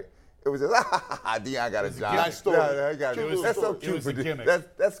there, right? It was just, Deion got a job. Nice story. That's so cute for Deion.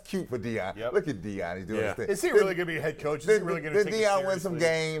 That's cute for Deion. Yep. Look at Deion. He's doing his thing. Is he really going to be a head coach? Is he really going to take it Deion win some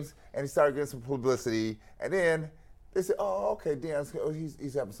games, and he started getting some publicity. And then they said, oh, okay, Deion's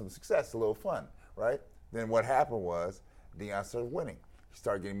he's having some success, a little fun, right? Then what happened was Deion started winning. He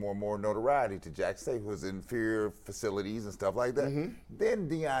started getting more and more notoriety to Jackson State, who was in inferior facilities and stuff like that. Then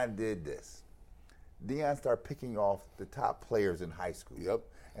Deion did this. Deion started picking off the top players in high school. Yep.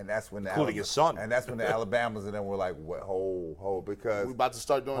 And that's when Including his son. And that's when the Alabamas and them were like, what, hold, because We about to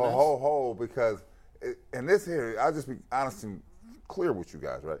start doing this? hold, because and this here, I'll just be honest and clear with you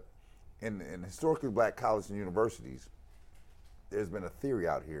guys, right? In historically black colleges and universities, there's been a theory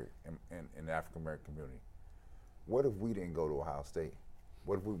out here in the African American community. What if we didn't go to Ohio State?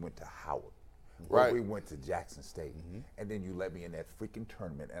 What if we went to Howard? What if we went to Jackson State? And then you let me in that freaking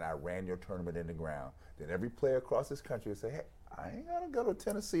tournament and I ran your tournament in the ground. Then every player across this country would say, hey, I ain't gonna go to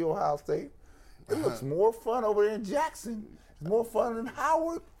Tennessee, Ohio State. It looks more fun over there in Jackson. It's more fun than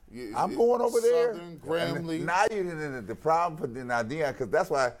Howard. I'm going over there. Southern, Grambling. Now the problem for Deion, because that's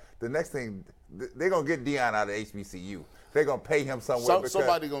why the next thing, they're going to get Deion out of HBCU. They're going to pay him somewhere.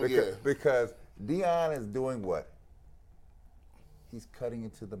 Somebody going to get. Because Deion is doing what? He's cutting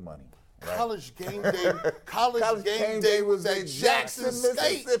into the money. Right? College game day. College game day was at Jackson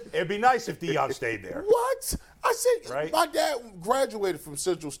State. It'd be nice if Deion stayed there. What? I said, Right? my dad graduated from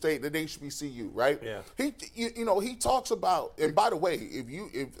Central State at HBCU, right? Yeah. He talks about, and by the way,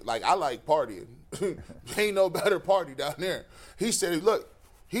 if I like partying, ain't no better party down there. He said, look,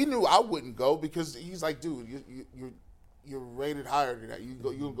 he knew I wouldn't go because he's like, dude, you're rated higher than that. You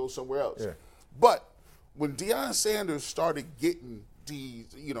can go somewhere else. Yeah. But when Deion Sanders started getting these,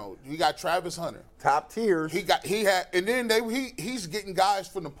 he got Travis Hunter. Top tiers. And then he's getting guys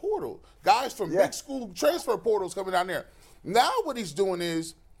from the portal, guys from big school transfer portals coming down there. Now what he's doing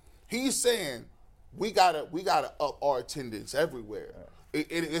is he's saying we gotta up our attendance everywhere.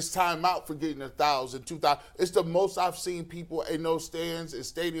 It's time out for getting 1,000, 2,000. It's the most I've seen people in those stands and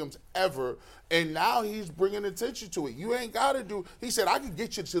stadiums ever. And now he's bringing attention to it. You ain't gotta do. He said I can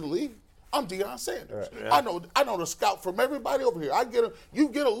get you to the league. I'm Deion Sanders. Yeah. I know the scout from everybody over here. You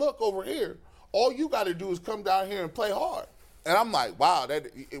get a look over here. All you got to do is come down here and play hard. And I'm like, wow,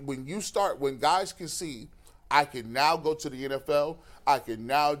 when guys can see, I can now go to the NFL, I can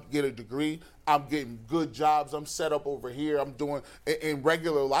now get a degree, I'm getting good jobs, I'm set up over here, I'm doing in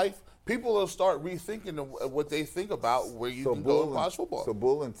regular life, people will start rethinking what they think about where you can go in college football. So,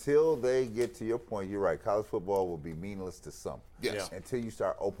 Bull, until they get to your point, you're right, college football will be meaningless to some. Yes. Yeah. Until you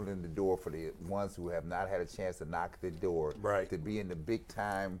start opening the door for the ones who have not had a chance to knock the door to be in the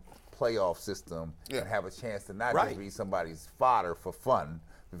big-time playoff system and have a chance to not just be somebody's fodder for fun,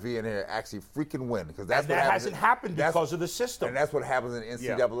 to be in there actually freaking win. Because that hasn't happened because of the system. And that's what happens in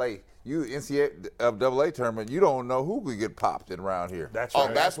NCAA. NCAA tournament, you don't know who could get popped around here. That's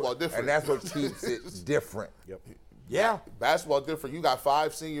right. Basketball different. And that's what keeps it different. Yep. Yeah. Basketball different. You got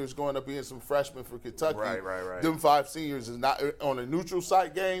 5 seniors going up against some freshmen for Kentucky. Right. Them 5 seniors is not on a neutral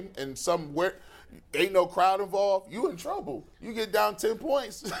site game and somewhere ain't no crowd involved. You in trouble. You get down 10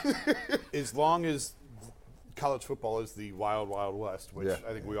 points. As long as college football is the wild, wild west, which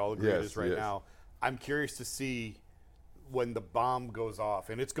I think we all agree it is right now, I'm curious to see when the bomb goes off,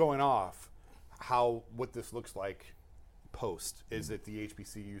 and it's going off, what this looks like post. Is it the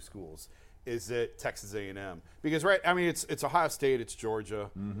HBCU schools? Is it Texas A&M? Because it's Ohio State, it's Georgia,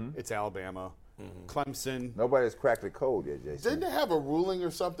 it's Alabama, Clemson. Nobody's cracked the code yet, Jason. Didn't they have a ruling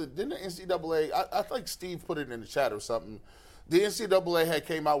or something? Didn't the NCAA? I think Steve put it in the chat or something. The NCAA had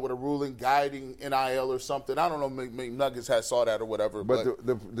came out with a ruling guiding NIL or something. I don't know. Nuggets had saw that or whatever. But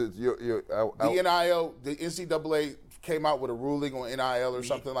the NIL, the NCAA came out with a ruling on NIL or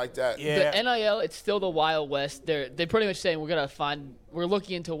something like that. Yeah. The NIL, it's still the Wild West. They're pretty much saying we're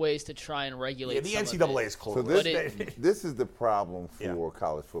looking into ways to try and regulate. Yeah, the NCAA is close. So this is the problem for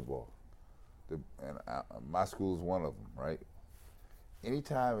college football. My school is one of them, right?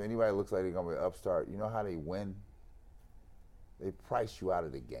 Anytime anybody looks like they're going to be an upstart, you know how they win? They price you out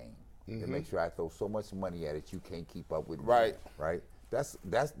of the game. They make sure I throw so much money at it you can't keep up with me. Right. That's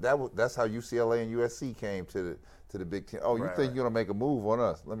how UCLA and USC came to the Big Ten. Oh, you think you're gonna make a move on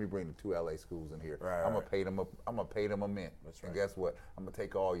us? Let me bring the 2 LA schools in here. I'm gonna pay them a mint. And guess what? I'm gonna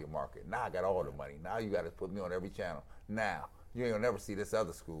take all your market. Now I got all the money. Now you got to put me on every channel. Now you ain't gonna never see this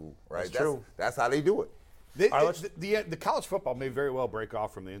other school, right? That's true. That's how they do it. The college football may very well break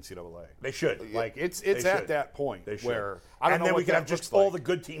off from the NCAA. They should. Like it's at that point where I don't know. And then we could have just all the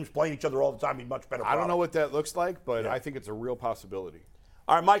good teams playing each other all the time. Be much better. I don't know what that looks like, but I think it's a real possibility.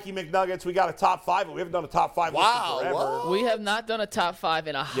 All right, Mikey McNuggets, we got a top 5, but we haven't done a top 5 list in forever. Wow. We have not done a top 5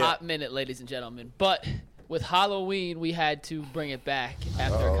 in a hot minute, ladies and gentlemen. But with Halloween, we had to bring it back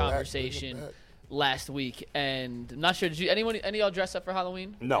after a conversation last week. And I'm not sure, any of y'all dress up for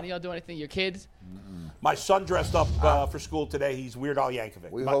Halloween? No. Any of y'all do anything? Your kids? My son dressed up for school today. He's Weird Al Yankovic.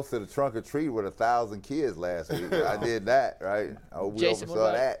 We hosted a trunk or treat with 1,000 kids last week. I did that, right? Oh, we Jason,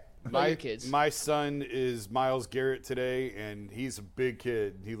 oversaw that. Your kids. My son is Miles Garrett today, and he's a big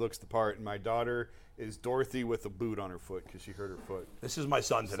kid. He looks the part. And my daughter is Dorothy with a boot on her foot because she hurt her foot. This is my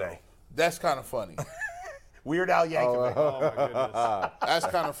son today. That's kind of funny. Weird Al Yankovic. Oh, my goodness. That's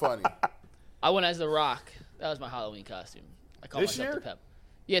kind of funny. I went as The Rock. That was my Halloween costume. I call This myself year? the Pep.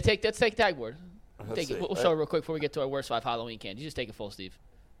 Yeah, let's take tag board. Take see. it. We'll show it real quick before we get to our worst 5 Halloween candy. You just take it full, Steve.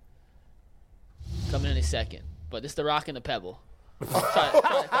 Coming in a second. But this is The Rock and the Pebble. Try it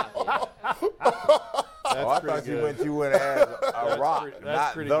out. I thought you went as a rock,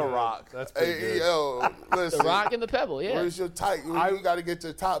 not the good. Rock. That's pretty Hey, good. yo, listen. The Rock and the Pebble, yeah. Where's your tight? You got to get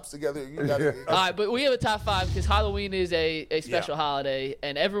your tops together. You got to. All right, but we have a top 5 because Halloween is a special holiday,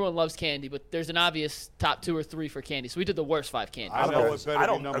 and everyone loves candy, but there's an obvious top 2 or 3 for candy. So we did the worst 5 candies. I know it better I be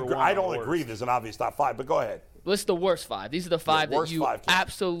don't number agree, one. I or don't worse. agree there's an obvious top 5, but go ahead. List the worst 5. These are the 5 that worst you 5 candies.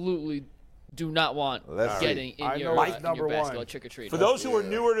 absolutely do not want Let's getting I in know your, it's number basket one. trick or treat. For those who are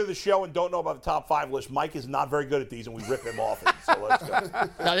newer to the show and don't know about the top 5 list, Mike is not very good at these, and we rip him off. So let's go.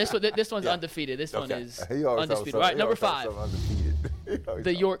 No, this one's undefeated. This one Okay. is He always undisputed. tells All right, something- number he always tells 5, something undefeated.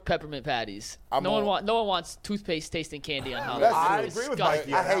 the York peppermint patties. No one wants toothpaste tasting candy on Halloween. I It's agree with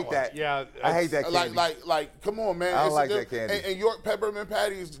disgusting. Mike. I hate that. Yeah, I hate that candy. Like, come on, man. I don't It's like a that candy. And York peppermint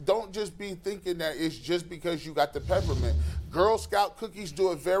patties, don't just be thinking that it's just because you got the peppermint. Girl Scout cookies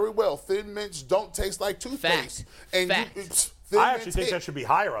do it very well. Thin Mints don't taste like toothpaste. Fact. I actually think that should be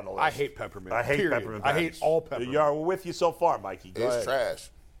higher on the list. I hate peppermint. I hate period. peppermint I patties. hate all peppermint. We're with you so far, Mikey. It's trash.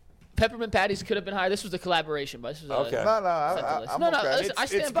 Peppermint patties could have been higher. This was a collaboration, but this was Okay. No, I'm okay. listen, I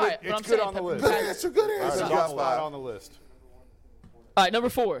stand by it. But it's I'm good saying on the peppermint list. Good patties- answer, good answer. All It's right, a top spot 5. on the list. All right, number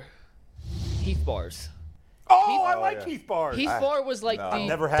 4, Heath bars. Oh, I like Keith bars. Heath bar was like the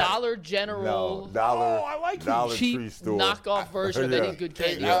never had it. Dollar General I like Dollar cheap Tree store. knockoff version of Yeah. any good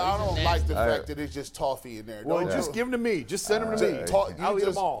candy. I don't It's like the nasty. fact that it's just toffee in there. Well, Don't just give them to me. Just send them to me. I'll eat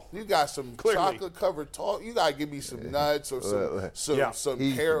them all. You got some Clearly. chocolate covered toffee. You gotta give me some nuts or some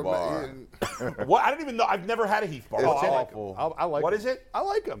Heath caramel. bar. What? I don't even know. I've never had a Heath bar. It's I like 'em. awful. I like What them. is it? I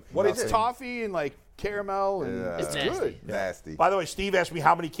like them. What is It's it? toffee and like caramel, and Yeah. it's It's good. Nasty. By the way, Steve asked me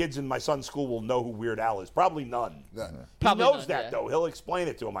how many kids in my son's school will know who Weird Al is. Probably none. Probably he knows none, that, yeah. though. He'll explain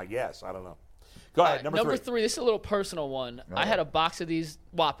it to him, I guess. I don't know. Go ahead, All right, number 3. 3. This is a little personal one. I had a box of these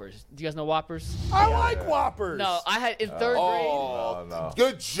Whoppers. Do you guys know Whoppers? I like Whoppers. No, I had in 3rd grade. Oh, no.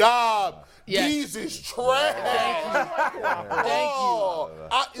 Good job. Yes. These is trash.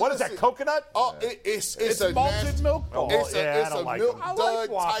 What is that, coconut? Oh, it's a malted nasty, milk ball. It's Yeah, I a, it's don't a like milk them. I like dud type.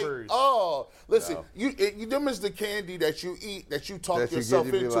 Whoppers. Oh, listen, you them is the candy that you eat that you talk That you yourself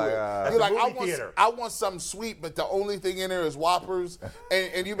get to be into like, it. at You're the like, movie theater. I want something sweet, but the only thing in there is Whoppers,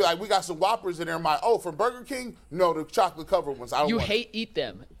 and you be like, we got some Whoppers in there. I'm like, oh, from Burger King? No, the chocolate covered ones. I don't You want eat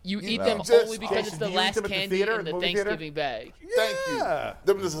them. You eat No. them Just- only because Jason, it's the do you eat last them at the candy theater, in the movie theater? Thanksgiving bag. Thank Yeah. you.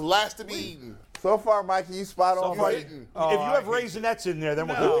 Them is the last to be eaten. So far, Mikey, you spot on. If Mikey. you have Raisinets in there, then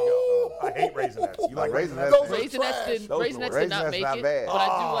we're good to go. I hate Raisinets. You like Raisinets? Those are Raisinets trash. did Those not Raisinets make not it, bad. but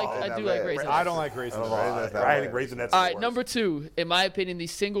I do like bad. Raisinets. I don't like raisins. I think Raisinets All are right, worse. number 2, in my opinion, the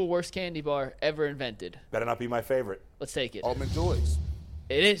single worst candy bar ever invented. Better not be my favorite. Let's take it. Almond Joys.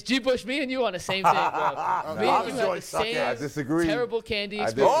 It is. G. Bush, me and you on the same thing, bro. Me and you Almond have Joy the suck same ass. I disagree. terrible candy I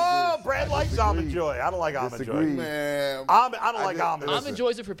experience. Oh, disagree. Brad likes Disagree. Almond Joy. I don't like Almond Disagree. Joy. Man. I don't like almonds. Almond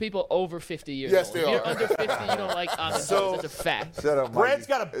Joys are for people over 50 years Yes, old. they If you're are. under 50, you don't like Almond Joys. That's a fact. Shut up, Mikey. Brad's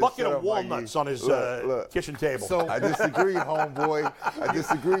got a bucket Shut of up, walnuts Mikey. on his Look. kitchen table. So I disagree, homeboy. I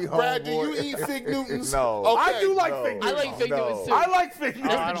disagree, homeboy. Brad, do you eat Fig Newtons? No. Okay. I do like No. Fig I Newtons. like Fig Newtons, too. I like Fig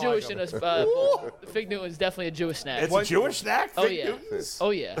Newtons. That's the Jewish in us. Fig Newtons is definitely a Jewish snack. It's a Jewish snack? Oh, Fig yeah. Newtons? Oh,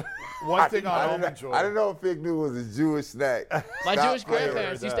 yeah. one thing on I Almond Joy. didn't know Fig Newtons was a Jewish snack. My Stop Jewish playing.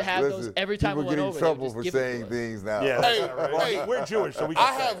 grandparents used to have those Listen, every time we people went get in over. trouble They for would just give saying it to us. things now. Yeah. Hey, Well, hey, we're Jewish, so we can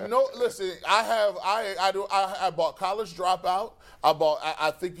I say have that. no listen. I bought College Dropout.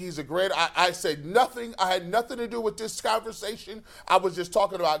 I think he's a great. I said nothing. I had nothing to do with this conversation. I was just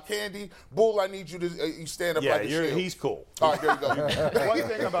talking about candy. Bull, I need you to you stand up Yeah, like a shield. he's cool. All right, there you go. One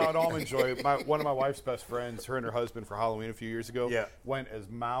thing about Almond Joy, one of my wife's best friends, her and her husband for Halloween a few years ago, went as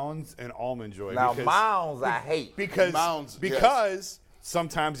Mounds and Almond Joy. Now, because, Mounds, I hate. because Mounds, because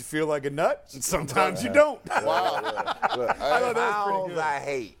sometimes you feel like a nut, and sometimes you don't. Wow. Look, thought that was pretty Mounds, good. I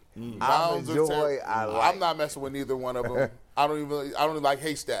hate. Mounds Almond are Joy, I like. I'm not messing with neither one of them. I don't even like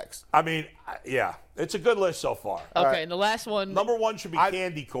haystacks. I mean, yeah, it's a good list so far. Okay, and the last one. Number 1 should be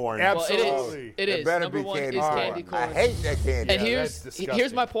candy corn. Well, it Absolutely. is. It is. better Number be 1 candy is corn. candy corn. I hate that candy. And that's disgusting.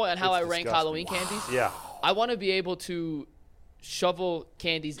 here's my point on how It's I rank disgusting. Halloween candies. Yeah. I want to be able to shovel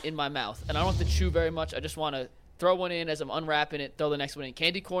candies in my mouth, and I don't have to chew very much. I just want to throw one in as I'm unwrapping it, throw the next one in.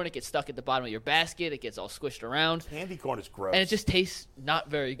 Candy corn, it gets stuck at the bottom of your basket. It gets all squished around. Candy corn is gross. And it just tastes not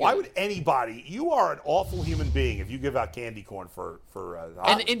very good. Why would anybody? You are an awful human being if you give out candy corn for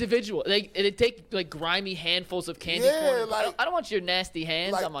an individual. They take like grimy handfuls of candy corn. Like, I don't want your nasty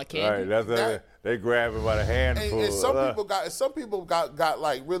hands on my candy. Right, that's they grab it by the handful. And some people got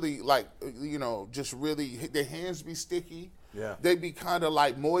like really like just really their hands be sticky. Yeah. They be kind of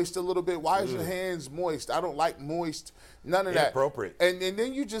like moist a little bit. Why is your hands moist? I don't like moist. None of that. Inappropriate. And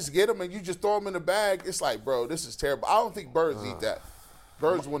then you just get them and you just throw them in the bag. It's like, bro, this is terrible. I don't think birds eat that.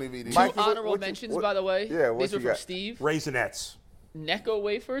 Birds wouldn't even eat it. Two honorable mentions, by the way. Yeah, these were from Steve. Raisinettes. Necco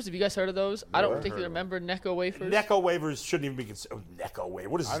wafers. Have you guys heard of those? I don't particularly remember Necco wafers. Necco wafers shouldn't even be considered. Necco wafer.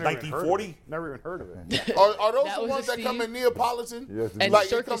 What is this, 1940? Never even heard of it. Are those That the was ones a that come Steve. in Neapolitan? Yes, And like it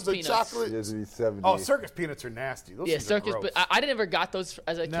circus comes in peanuts. chocolate? It used to be 70. Oh, circus peanuts are nasty. Those Yeah, things are circus. gross. But I never got those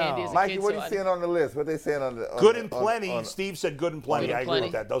as a candy as a Mikey, kid. what so are I you didn't- saying on the list? What they saying on the Good and plenty. Steve said good and plenty. Good and I agree plenty.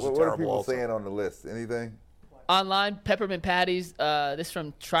 with that. Those are What are terrible people also. saying on the list? Anything? Online, peppermint patties. This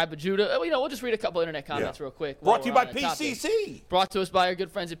from Tribe of Judah. We'll just read a couple internet comments real quick. Brought to you while by we're on the topic. PCC. Brought to us by our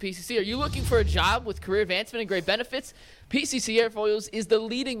good friends at PCC. Are you looking for a job with career advancement and great benefits? PCC Airfoils is the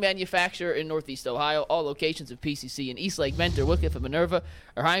leading manufacturer in Northeast Ohio. All locations of PCC in Eastlake, Mentor, Wycliffe, and Minerva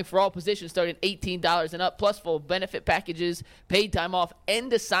are hiring for all positions starting at $18 and up, plus full benefit packages, paid time off,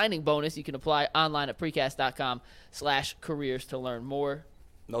 and a signing bonus. You can apply online at precast.com/careers to learn more.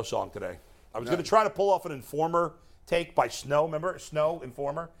 No song today. I was going to try to pull off an Informer take by Snow. Remember Snow,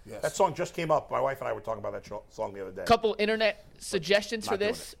 Informer? Yes. That song just came up. My wife and I were talking about that song the other day. Couple internet suggestions for Not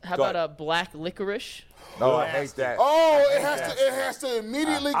doing this. it. How Go about ahead. a black licorice? No, I hate that. Oh, it has to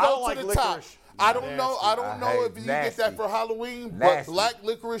immediately I don't go like to the top. licorice. I don't know hate if you get that nasty. for Halloween, Nasty. but black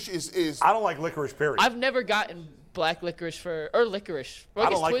licorice is I don't like licorice, period. I've never gotten black licorice or licorice. Well, I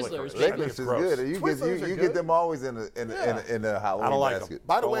don't like Twizzlers, licorice. maybe. I think Licorice it's is gross. good. You Twizzlers are get good. them always in the Halloween I don't like basket. them.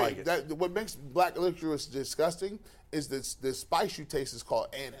 By the Don't way, like it. what makes black licorice disgusting is the spice you taste is called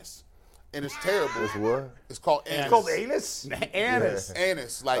anise. And it's terrible. It's what? It's called anise. It's called anus? Anise.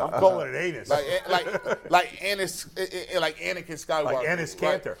 Anise. Like I'm calling it anus. like anise, like Anakin Skywalker. Like Anise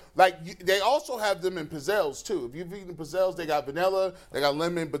Cantor. They also have them in pizzelles too. If you've eaten pizzelles, they got vanilla, they got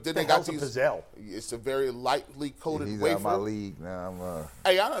lemon, but then they got hell's a these. pizzelle? It's a very lightly coated He's wafer. out of my league now.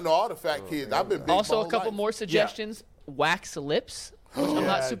 Hey, I don't know all the fat kids. I've been big Also, my a whole couple life. more suggestions. Wax lips, which I'm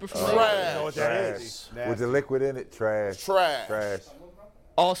not super familiar Trash. with. You know what that is? With the liquid in it, trash. Trash.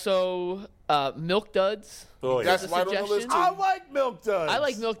 Also, milk duds. Oh, yeah. That's a right on the list suggestion. too. I like milk duds. I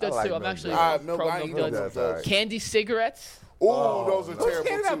like milk duds like too. I'm milk actually duds. Milk, pro I ain't milk milk duds. duds. All right. Candy cigarettes. Ooh, those are terrible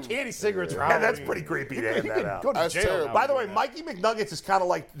Can't have too. candy cigarettes. Yeah, that's pretty creepy to hand that out. Go to That's jail terrible. now By the for way, doing Mikey McNuggets is kind of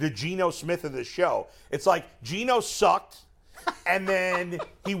like the Geno Smith of the show. It's like Geno sucked, and then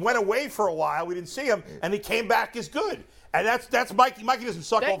he went away for a while. We didn't see him, and he came back as good. And that's Mikey. Mikey doesn't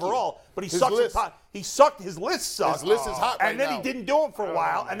suck Thank you. overall, but he His sucks. list. He sucked. His list sucked. His list is hot right And then now. he didn't do him for a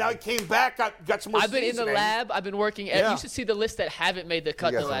while, and now he came back. Got some more. I've been in the seasoning. lab. I've been working. Yeah. You should see the list that haven't made the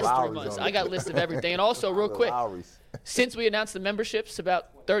cut You the got last some 3 Lowry's months. on I got a list of everything. And also, real quick, Lowry's. since we announced the memberships about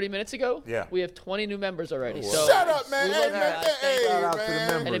 30 minutes ago, Yeah. we have 20 new members already. So Shut up, man. we Hey, love you man. guys. Hey, Shout out to the man.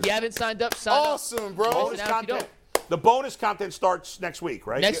 members. And if you haven't signed up, sign up. Awesome, bro. Bonus Now, if you content. The bonus content starts next week,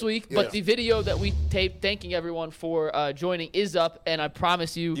 right? Next week, Yeah. but the video that we taped thanking everyone for joining is up, and I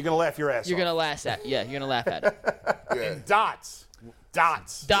promise you, You're gonna laugh your ass. you're off. gonna laugh at. Yeah, you're gonna laugh at it. Yeah. Dots.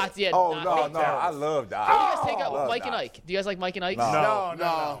 Dots, yeah. Oh, not- no, I love that. What do you guys take out with Love Mike and that. Ike? Do you guys like Mike and Ike?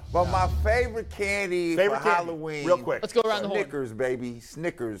 No. But my favorite candy Favorite for candy, Halloween. real quick. Let's go around the horn. Snickers, baby.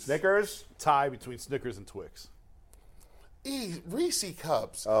 Snickers. Snickers. Tie between Snickers and Twix. Reese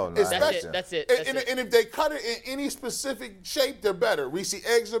cups. Oh, no. Especially- That's it. And if they cut it in any specific shape, they're better. Reese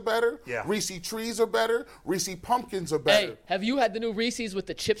eggs are better. Yeah. Reese trees are better. Reese pumpkins are Hey, better. have you had the new Reese's with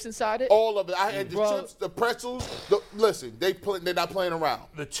the chips inside it? All of it. I had the Bro. chips, the pretzels. Listen, they're not playing around.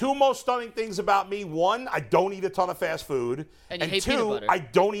 The two most stunning things about me: one, I don't eat a ton of fast food, And you hate peanut two, butter. I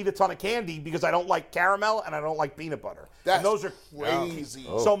don't eat a ton of candy because I don't like caramel and I don't like peanut butter. That's and those are crazy.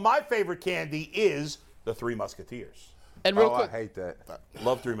 So my favorite candy is the Three Musketeers. And real Oh, quick, I hate that.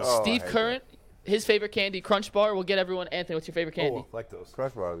 Love Three Musketeers. Steve I hate Current, his favorite candy, Crunch Bar. We'll get everyone. Anthony, what's your favorite candy? Oh, I like those.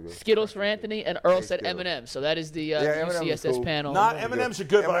 Crush bar is good. Skittles for Anthony, and Earl said Skittles. M&M. So that is the M&M is UCSS cool. panel. Not M&M's are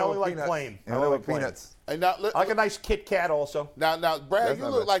good, but I M&M only with like peanuts. plain. I M&M only with like plain. peanuts. And now, I like a nice Kit Kat also. Brad, That's you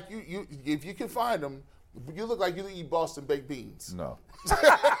not look bad. like you. If you can find them, you look like you eat Boston baked beans. No.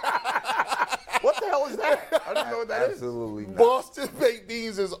 What the hell is that? I don't know what that is. Absolutely not. Boston baked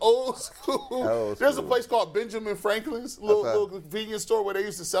beans is old school. Old There's a school. place called Benjamin Franklin's, little convenience store where they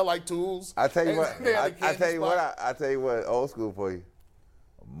used to sell like tools. I tell you And what. they had a I candy tell you what. spot. I tell you what. Old school for you.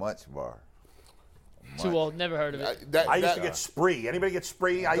 A Munch bar. Too old. Never heard of it. I used to get Spree. Anybody get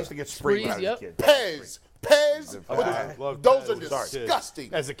Spree? I used to get Spree when I was Sprees, a kid. Pez. I love Those are Pez.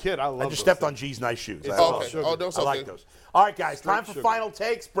 disgusting. As a kid, I loved I just those stepped on things. G's nice shoes. It's I all love sugar. Oh, those I okay. like those. All right, guys, time for sugar. final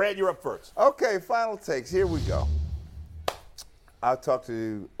takes. Brad, you're up first. Okay, final takes. Here we go. I talk to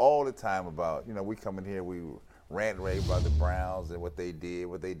you all the time about, we come in here, we rant and rave about the Browns and what they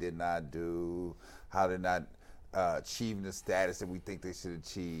did not do, how they're not achieving the status that we think they should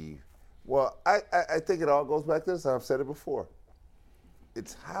achieve. Well, I think it all goes back to this. I've said it before.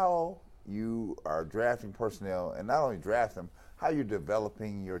 It's how you are drafting personnel, and not only draft them, how you're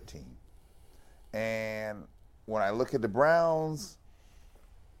developing your team. And when I look at the Browns,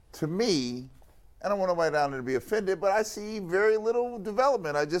 to me, I don't want nobody down there to be offended, but I see very little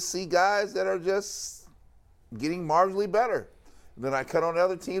development. I just see guys that are just getting marginally better. Then I cut on the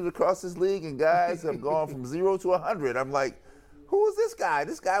other teams across this league, and guys have gone from 0 to 100. I'm like, who is this guy?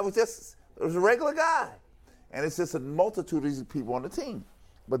 This guy was a regular guy. And it's just a multitude of these people on the team.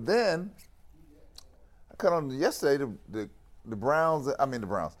 But then, I cut on yesterday the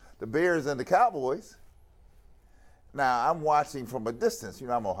Bears and the Cowboys. Now, I'm watching from a distance. I'm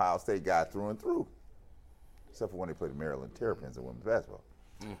an Ohio State guy through and through, except for when they play the Maryland Terrapins in women's basketball.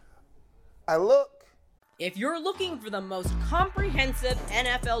 I look. If you're looking for the most comprehensive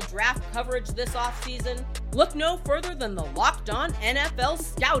NFL draft coverage this offseason, look no further than the Locked On NFL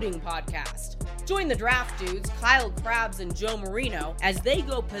Scouting Podcast. Join the draft dudes, Kyle Krabs and Joe Marino, as they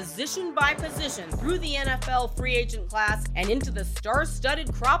go position by position through the NFL free agent class and into the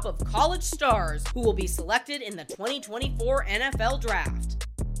star-studded crop of college stars who will be selected in the 2024 NFL Draft.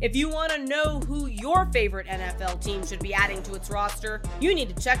 If you want to know who your favorite NFL team should be adding to its roster, you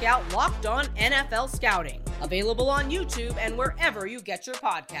need to check out Locked On NFL Scouting, available on YouTube and wherever you get your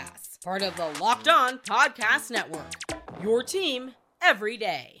podcasts. Part of the Locked On Podcast Network. Your team every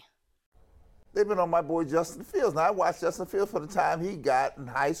day. They've been on my boy Justin Fields. Now, I watched Justin Fields for the time he got in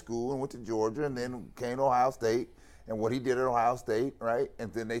high school and went to Georgia and then came to Ohio State and what he did at Ohio State, right?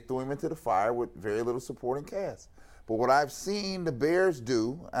 And then they threw him into the fire with very little supporting cast. But what I've seen the Bears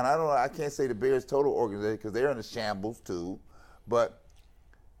do, and I can't say the Bears total organization because they're in a shambles too, but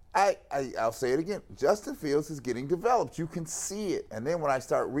I'll say it again. Justin Fields is getting developed. You can see it. And then when I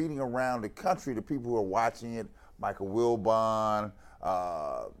start reading around the country, the people who are watching it, Michael Wilbon,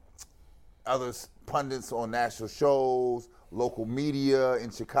 other pundits on national shows, local media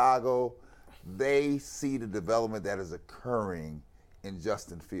in Chicago, they see the development that is occurring in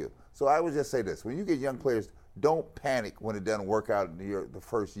Justin Fields. So I would just say this. When you get young players, don't panic when it doesn't work out in the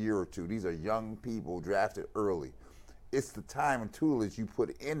first year or two. These are young people drafted early. It's the time and tutelage you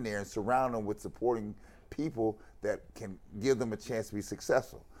put in there and surround them with supporting people that can give them a chance to be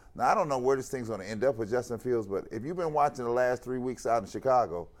successful. Now, I don't know where this thing's going to end up with Justin Fields, but if you've been watching the last 3 weeks out in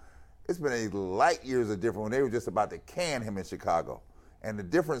Chicago, it's been a light years of difference when they were just about to can him in Chicago. And the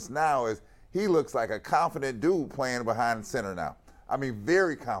difference now is he looks like a confident dude playing behind center now. I mean,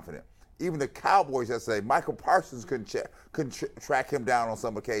 very confident. Even the Cowboys yesterday, Michael Parsons couldn't track him down on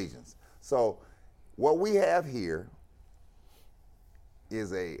some occasions. So what we have here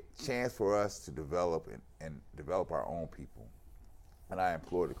is a chance for us to develop and develop our own people. And I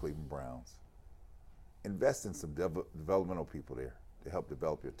implore the Cleveland Browns, invest in some developmental people there to help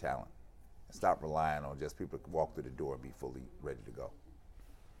develop your talent. And stop relying on just people to walk through the door and be fully ready to go.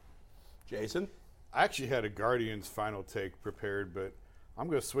 Jason? I actually had a Guardians final take prepared, but I'm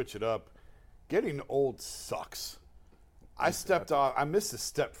going to switch it up. Getting old sucks. I stepped off. I missed a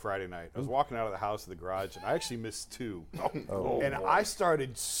step Friday night. I was walking out of the house to the garage, and I actually missed two. And I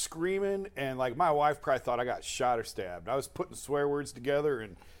started screaming, and like my wife probably thought I got shot or stabbed. I was putting swear words together,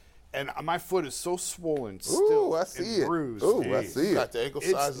 and my foot is so swollen still. Ooh, I see it. Bruised. Ooh, I see it. Got the ankle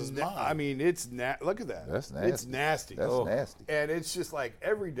size as mine. I mean, it's look at that. That's nasty. It's nasty. That's nasty. And it's just like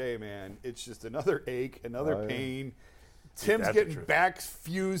every day, man, it's just another ache, another pain. Tim's That's getting the truth. backs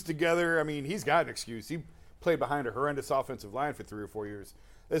fused together. I mean, he's got an excuse. He played behind a horrendous offensive line for 3 or 4 years.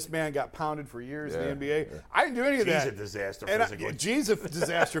 This man got pounded for years in the NBA. I didn't do any of that. G's a disaster And physically. G's a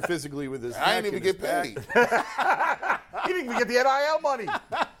disaster physically with his I neck ain't even and his get back. paid. He didn't even get the NIL money.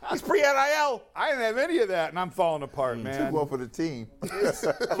 He's pre-NIL. I didn't have any of that, and I'm falling apart, man. Too well for the team. We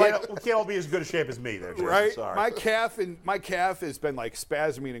can't all be as good a shape as me there, Jason. Right? Sorry. My calf has been like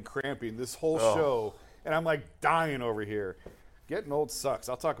spasming and cramping this whole show, and I'm like dying over here. Getting old sucks.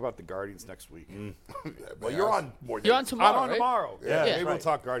 I'll talk about the Guardians next week. Well, you're on more days. You're on tomorrow, I'm on right? tomorrow. Yeah, Maybe we'll right.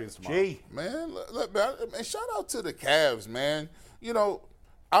 talk Guardians tomorrow. Gee. Man, man, shout out to the Cavs, man. You know,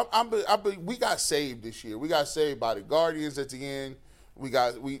 we got saved this year. We got saved by the Guardians at the end. We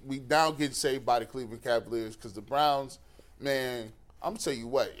now get saved by the Cleveland Cavaliers because the Browns, man, I'm gonna tell you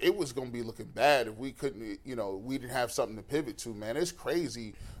what, it was gonna be looking bad if we couldn't, we didn't have something to pivot to, man. It's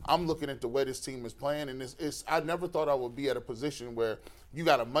crazy. I'm looking at the way this team is playing, and I never thought I would be at a position where you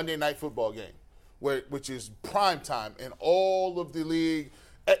got a Monday night football game, which is prime time, and all of the league,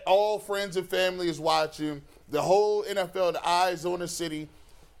 all friends and family is watching, the whole NFL, the eyes on the city,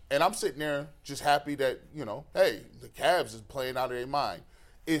 and I'm sitting there just happy that, hey, the Cavs is playing out of their mind.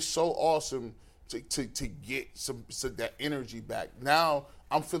 It's so awesome to get some that energy back. Now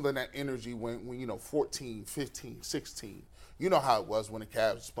I'm feeling that energy when 14, 15, 16. You know how it was when the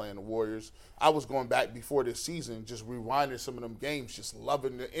Cavs was playing the Warriors. I was going back before this season, just rewinding some of them games, just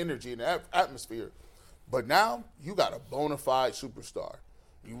loving the energy and the atmosphere. But now you got a bona fide superstar.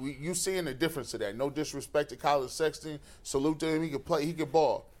 You seeing the difference of that. No disrespect to Colin Sexton. Salute to him. He can play. He can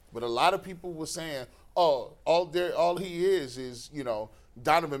ball. But a lot of people were saying, oh, all he is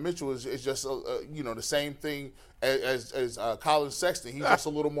Donovan Mitchell is just the same thing as Colin Sexton. He's just a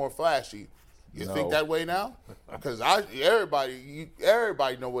little more flashy. You think that way now? Because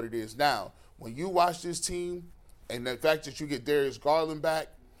everybody know what it is now. When you watch this team, and the fact that you get Darius Garland back,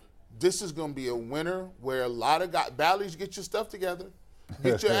 this is going to be a winner where a lot of guys, Bally's, get your stuff together.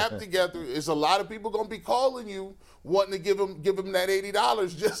 Get your app together. There's a lot of people going to be calling you, wanting to give them that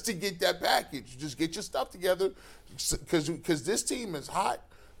 $80 just to get that package. Just get your stuff together, because this team is hot.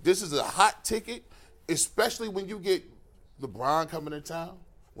 This is a hot ticket, especially when you get LeBron coming to town,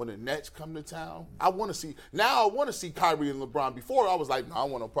 when the Nets come to town. I want to see Kyrie and LeBron. Before, I was like, no, I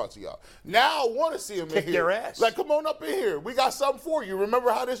want no parts of y'all. Now I want to see them Kick in here. their ass. Like, come on up in here. We got something for you.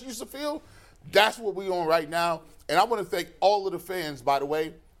 Remember how this used to feel? That's what we on right now. And I want to thank all of the fans, by the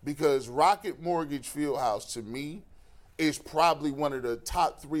way, because Rocket Mortgage Fieldhouse, to me, is probably one of the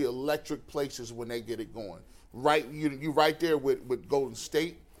top 3 electric places when they get it going. Right, you right there with Golden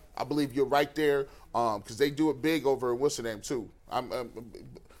State. I believe you're right there because they do it big over in what's the name too.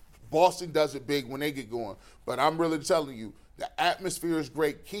 Boston does it big when they get going. But I'm really telling you, the atmosphere is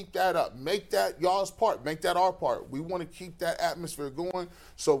great. Keep that up. Make that y'all's part. Make that our part. We want to keep that atmosphere going.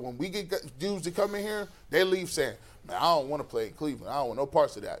 So when we get dudes to come in here, they leave saying, man, I don't want to play in Cleveland. I don't want no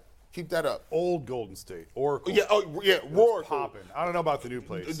parts of that. Keep that up. Old Golden State, Oracle. Yeah, Roracle. Popping. I don't know about the new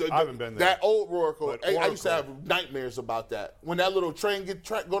place. I haven't been there. That old Roracle. But I used to have nightmares about that. When that little train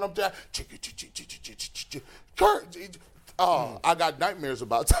going up there, I got nightmares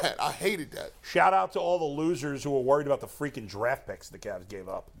about that. I hated that. Shout out to all the losers who were worried about the freaking draft picks the Cavs gave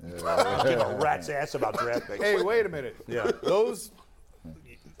up. Give a rat's ass about draft picks. Hey, wait a minute. Yeah.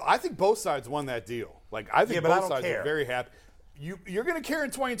 I think both sides won that deal. I think but I both don't sides care. are very happy. You're going to care in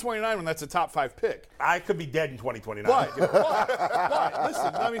 2029 when that's a top 5 pick. I could be dead in 2029. But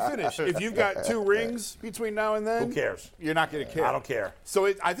listen, let me finish. If you've got 2 rings between now and then, Who cares? You're not going to care. I don't care.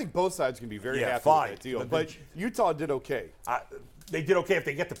 So I think both sides can be very happy fine. with that deal. But But Utah did okay. They did okay if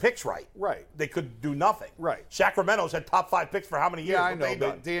they get the picks right. Right. They could do nothing. Right. Sacramento's had top 5 picks for how many years? Yeah, I What know, they done?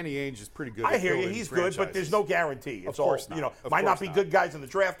 but Danny Ainge is pretty good. I at hear you. building He's good, but there's franchises. no guarantee. It's Of course all, not. Of might not course be not. good guys in the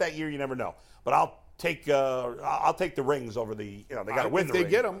draft that year. You never know. But I'll take the rings over the. They got to win the ring.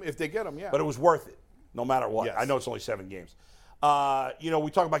 If they get them, yeah. But it was worth it, no matter what. Yes. I know it's only 7 games.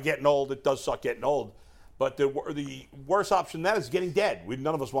 We talk about getting old. It does suck getting old. But the worst option than that is getting dead.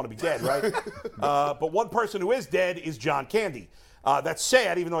 None of us want to be dead, right? But one person who is dead is John Candy. That's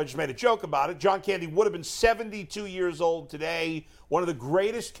sad, even though I just made a joke about it. John Candy would have been 72 years old today, one of the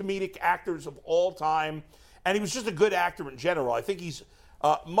greatest comedic actors of all time. And he was just a good actor in general. I think he's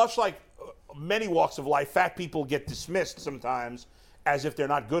much like many walks of life, fat people get dismissed sometimes as if they're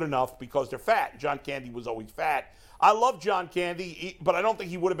not good enough because they're fat. John Candy was always fat. I love John Candy, but I don't think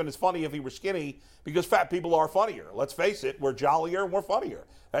he would have been as funny if he were skinny because fat people are funnier. Let's face it, we're jollier, we're funnier.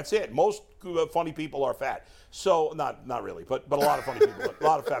 That's it. Most funny people are fat. So, not really, but a lot of funny people, a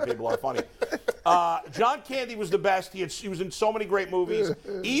lot of fat people are funny. John Candy was the best. He was in so many great movies,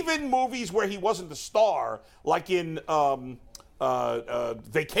 even movies where he wasn't the star, like in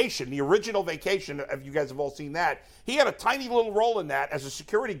Vacation, the original Vacation, if you guys have all seen that. He had a tiny little role in that as a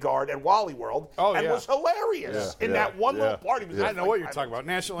security guard at Wally World and was hilarious in that one little part. He was I know what you're talking about.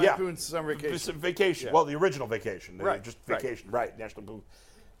 National Lampoon's Summer Vacation. Vacation. Yeah. Well, the original Vacation. Right. Just Vacation. Right. National Lampoon.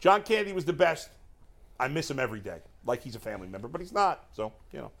 John Candy was the best. I miss him every day. Like he's a family member, but he's not. So,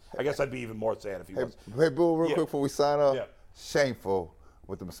 I guess I'd be even more sad if he was. Hey, Boo, real quick before we sign off. Yeah. Shameful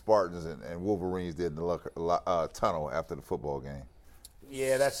what the Spartans and Wolverines did in the tunnel after the football game.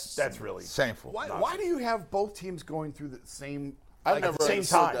 Yeah, that's really shameful. Why do you have both teams going through the same? I like never at the same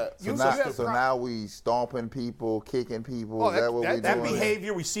understood time. that. So now we stomping people, kicking people. Is that what we that doing?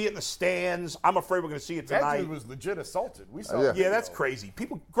 behavior, we see it in the stands. I'm afraid we're going to see it That tonight. dude was legit assaulted. We saw. Yeah. the Yeah, video. that's crazy.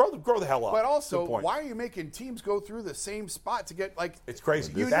 People grow the hell up. But Good also, point. why are you making teams go through the same spot to get like? It's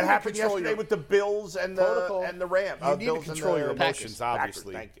crazy. You need That to happened control yesterday your with the Bills and protocol. the Rams. You need to Bills and control the your emotions, Packers,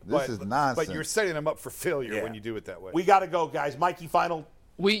 obviously. thank you. This is nonsense. But you're setting them up for failure Yeah. when you do it that way. We got to go, guys. Mikey, final.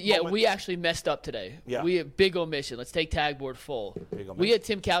 We actually messed up today. Yeah. We had big omission. Let's take tag board full. Big omission. We had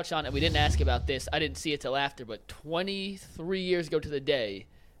Tim Couch on, and we didn't ask about this. I didn't see it till after, but 23 years ago to the day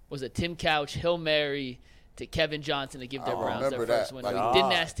was a Tim Couch Hail Mary to Kevin Johnson to give their Browns their remember first that. win. Like, We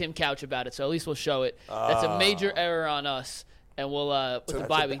didn't ask Tim Couch about it, so at least we'll show it. That's a major error on us, and we'll with the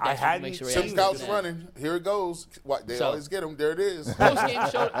bye week I next week, hadn't make sure we seen ask Tim them Couch that. running. Here it goes. They So- always get him. There it is. Post-game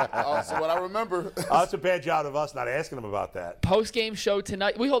show. So what I remember. That's a bad job of us not asking them about that. Post-game show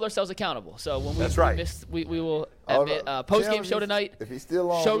tonight. We hold ourselves accountable. So when That's we right. miss, we will Oh, admit. no. Post-game Tim, show tonight. If he's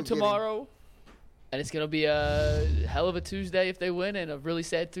still on, Show we get him. tomorrow. And it's going to be a hell of a Tuesday if they win and a really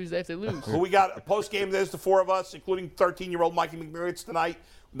sad Tuesday if they lose. Who we got post game? There's the four of us, including 13-year-old Mikey McMurray tonight.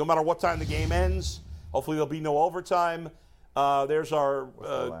 No matter what time the game ends, hopefully there'll be no overtime. There's our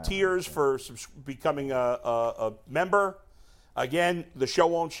tiers for becoming a member. Again, the show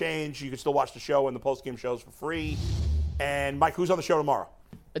won't change. You can still watch the show and the post game shows for free. And Mike, who's on the show tomorrow?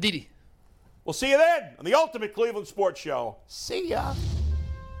 Aditi. We'll see you then on the Ultimate Cleveland Sports Show. See ya.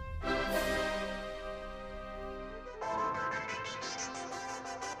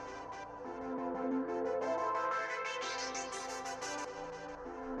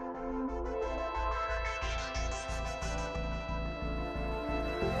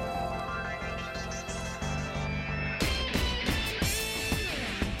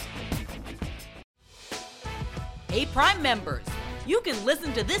 Hey, Prime members, you can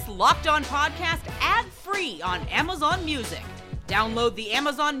listen to this Locked On podcast ad-free on Amazon Music. Download the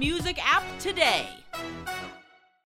Amazon Music app today.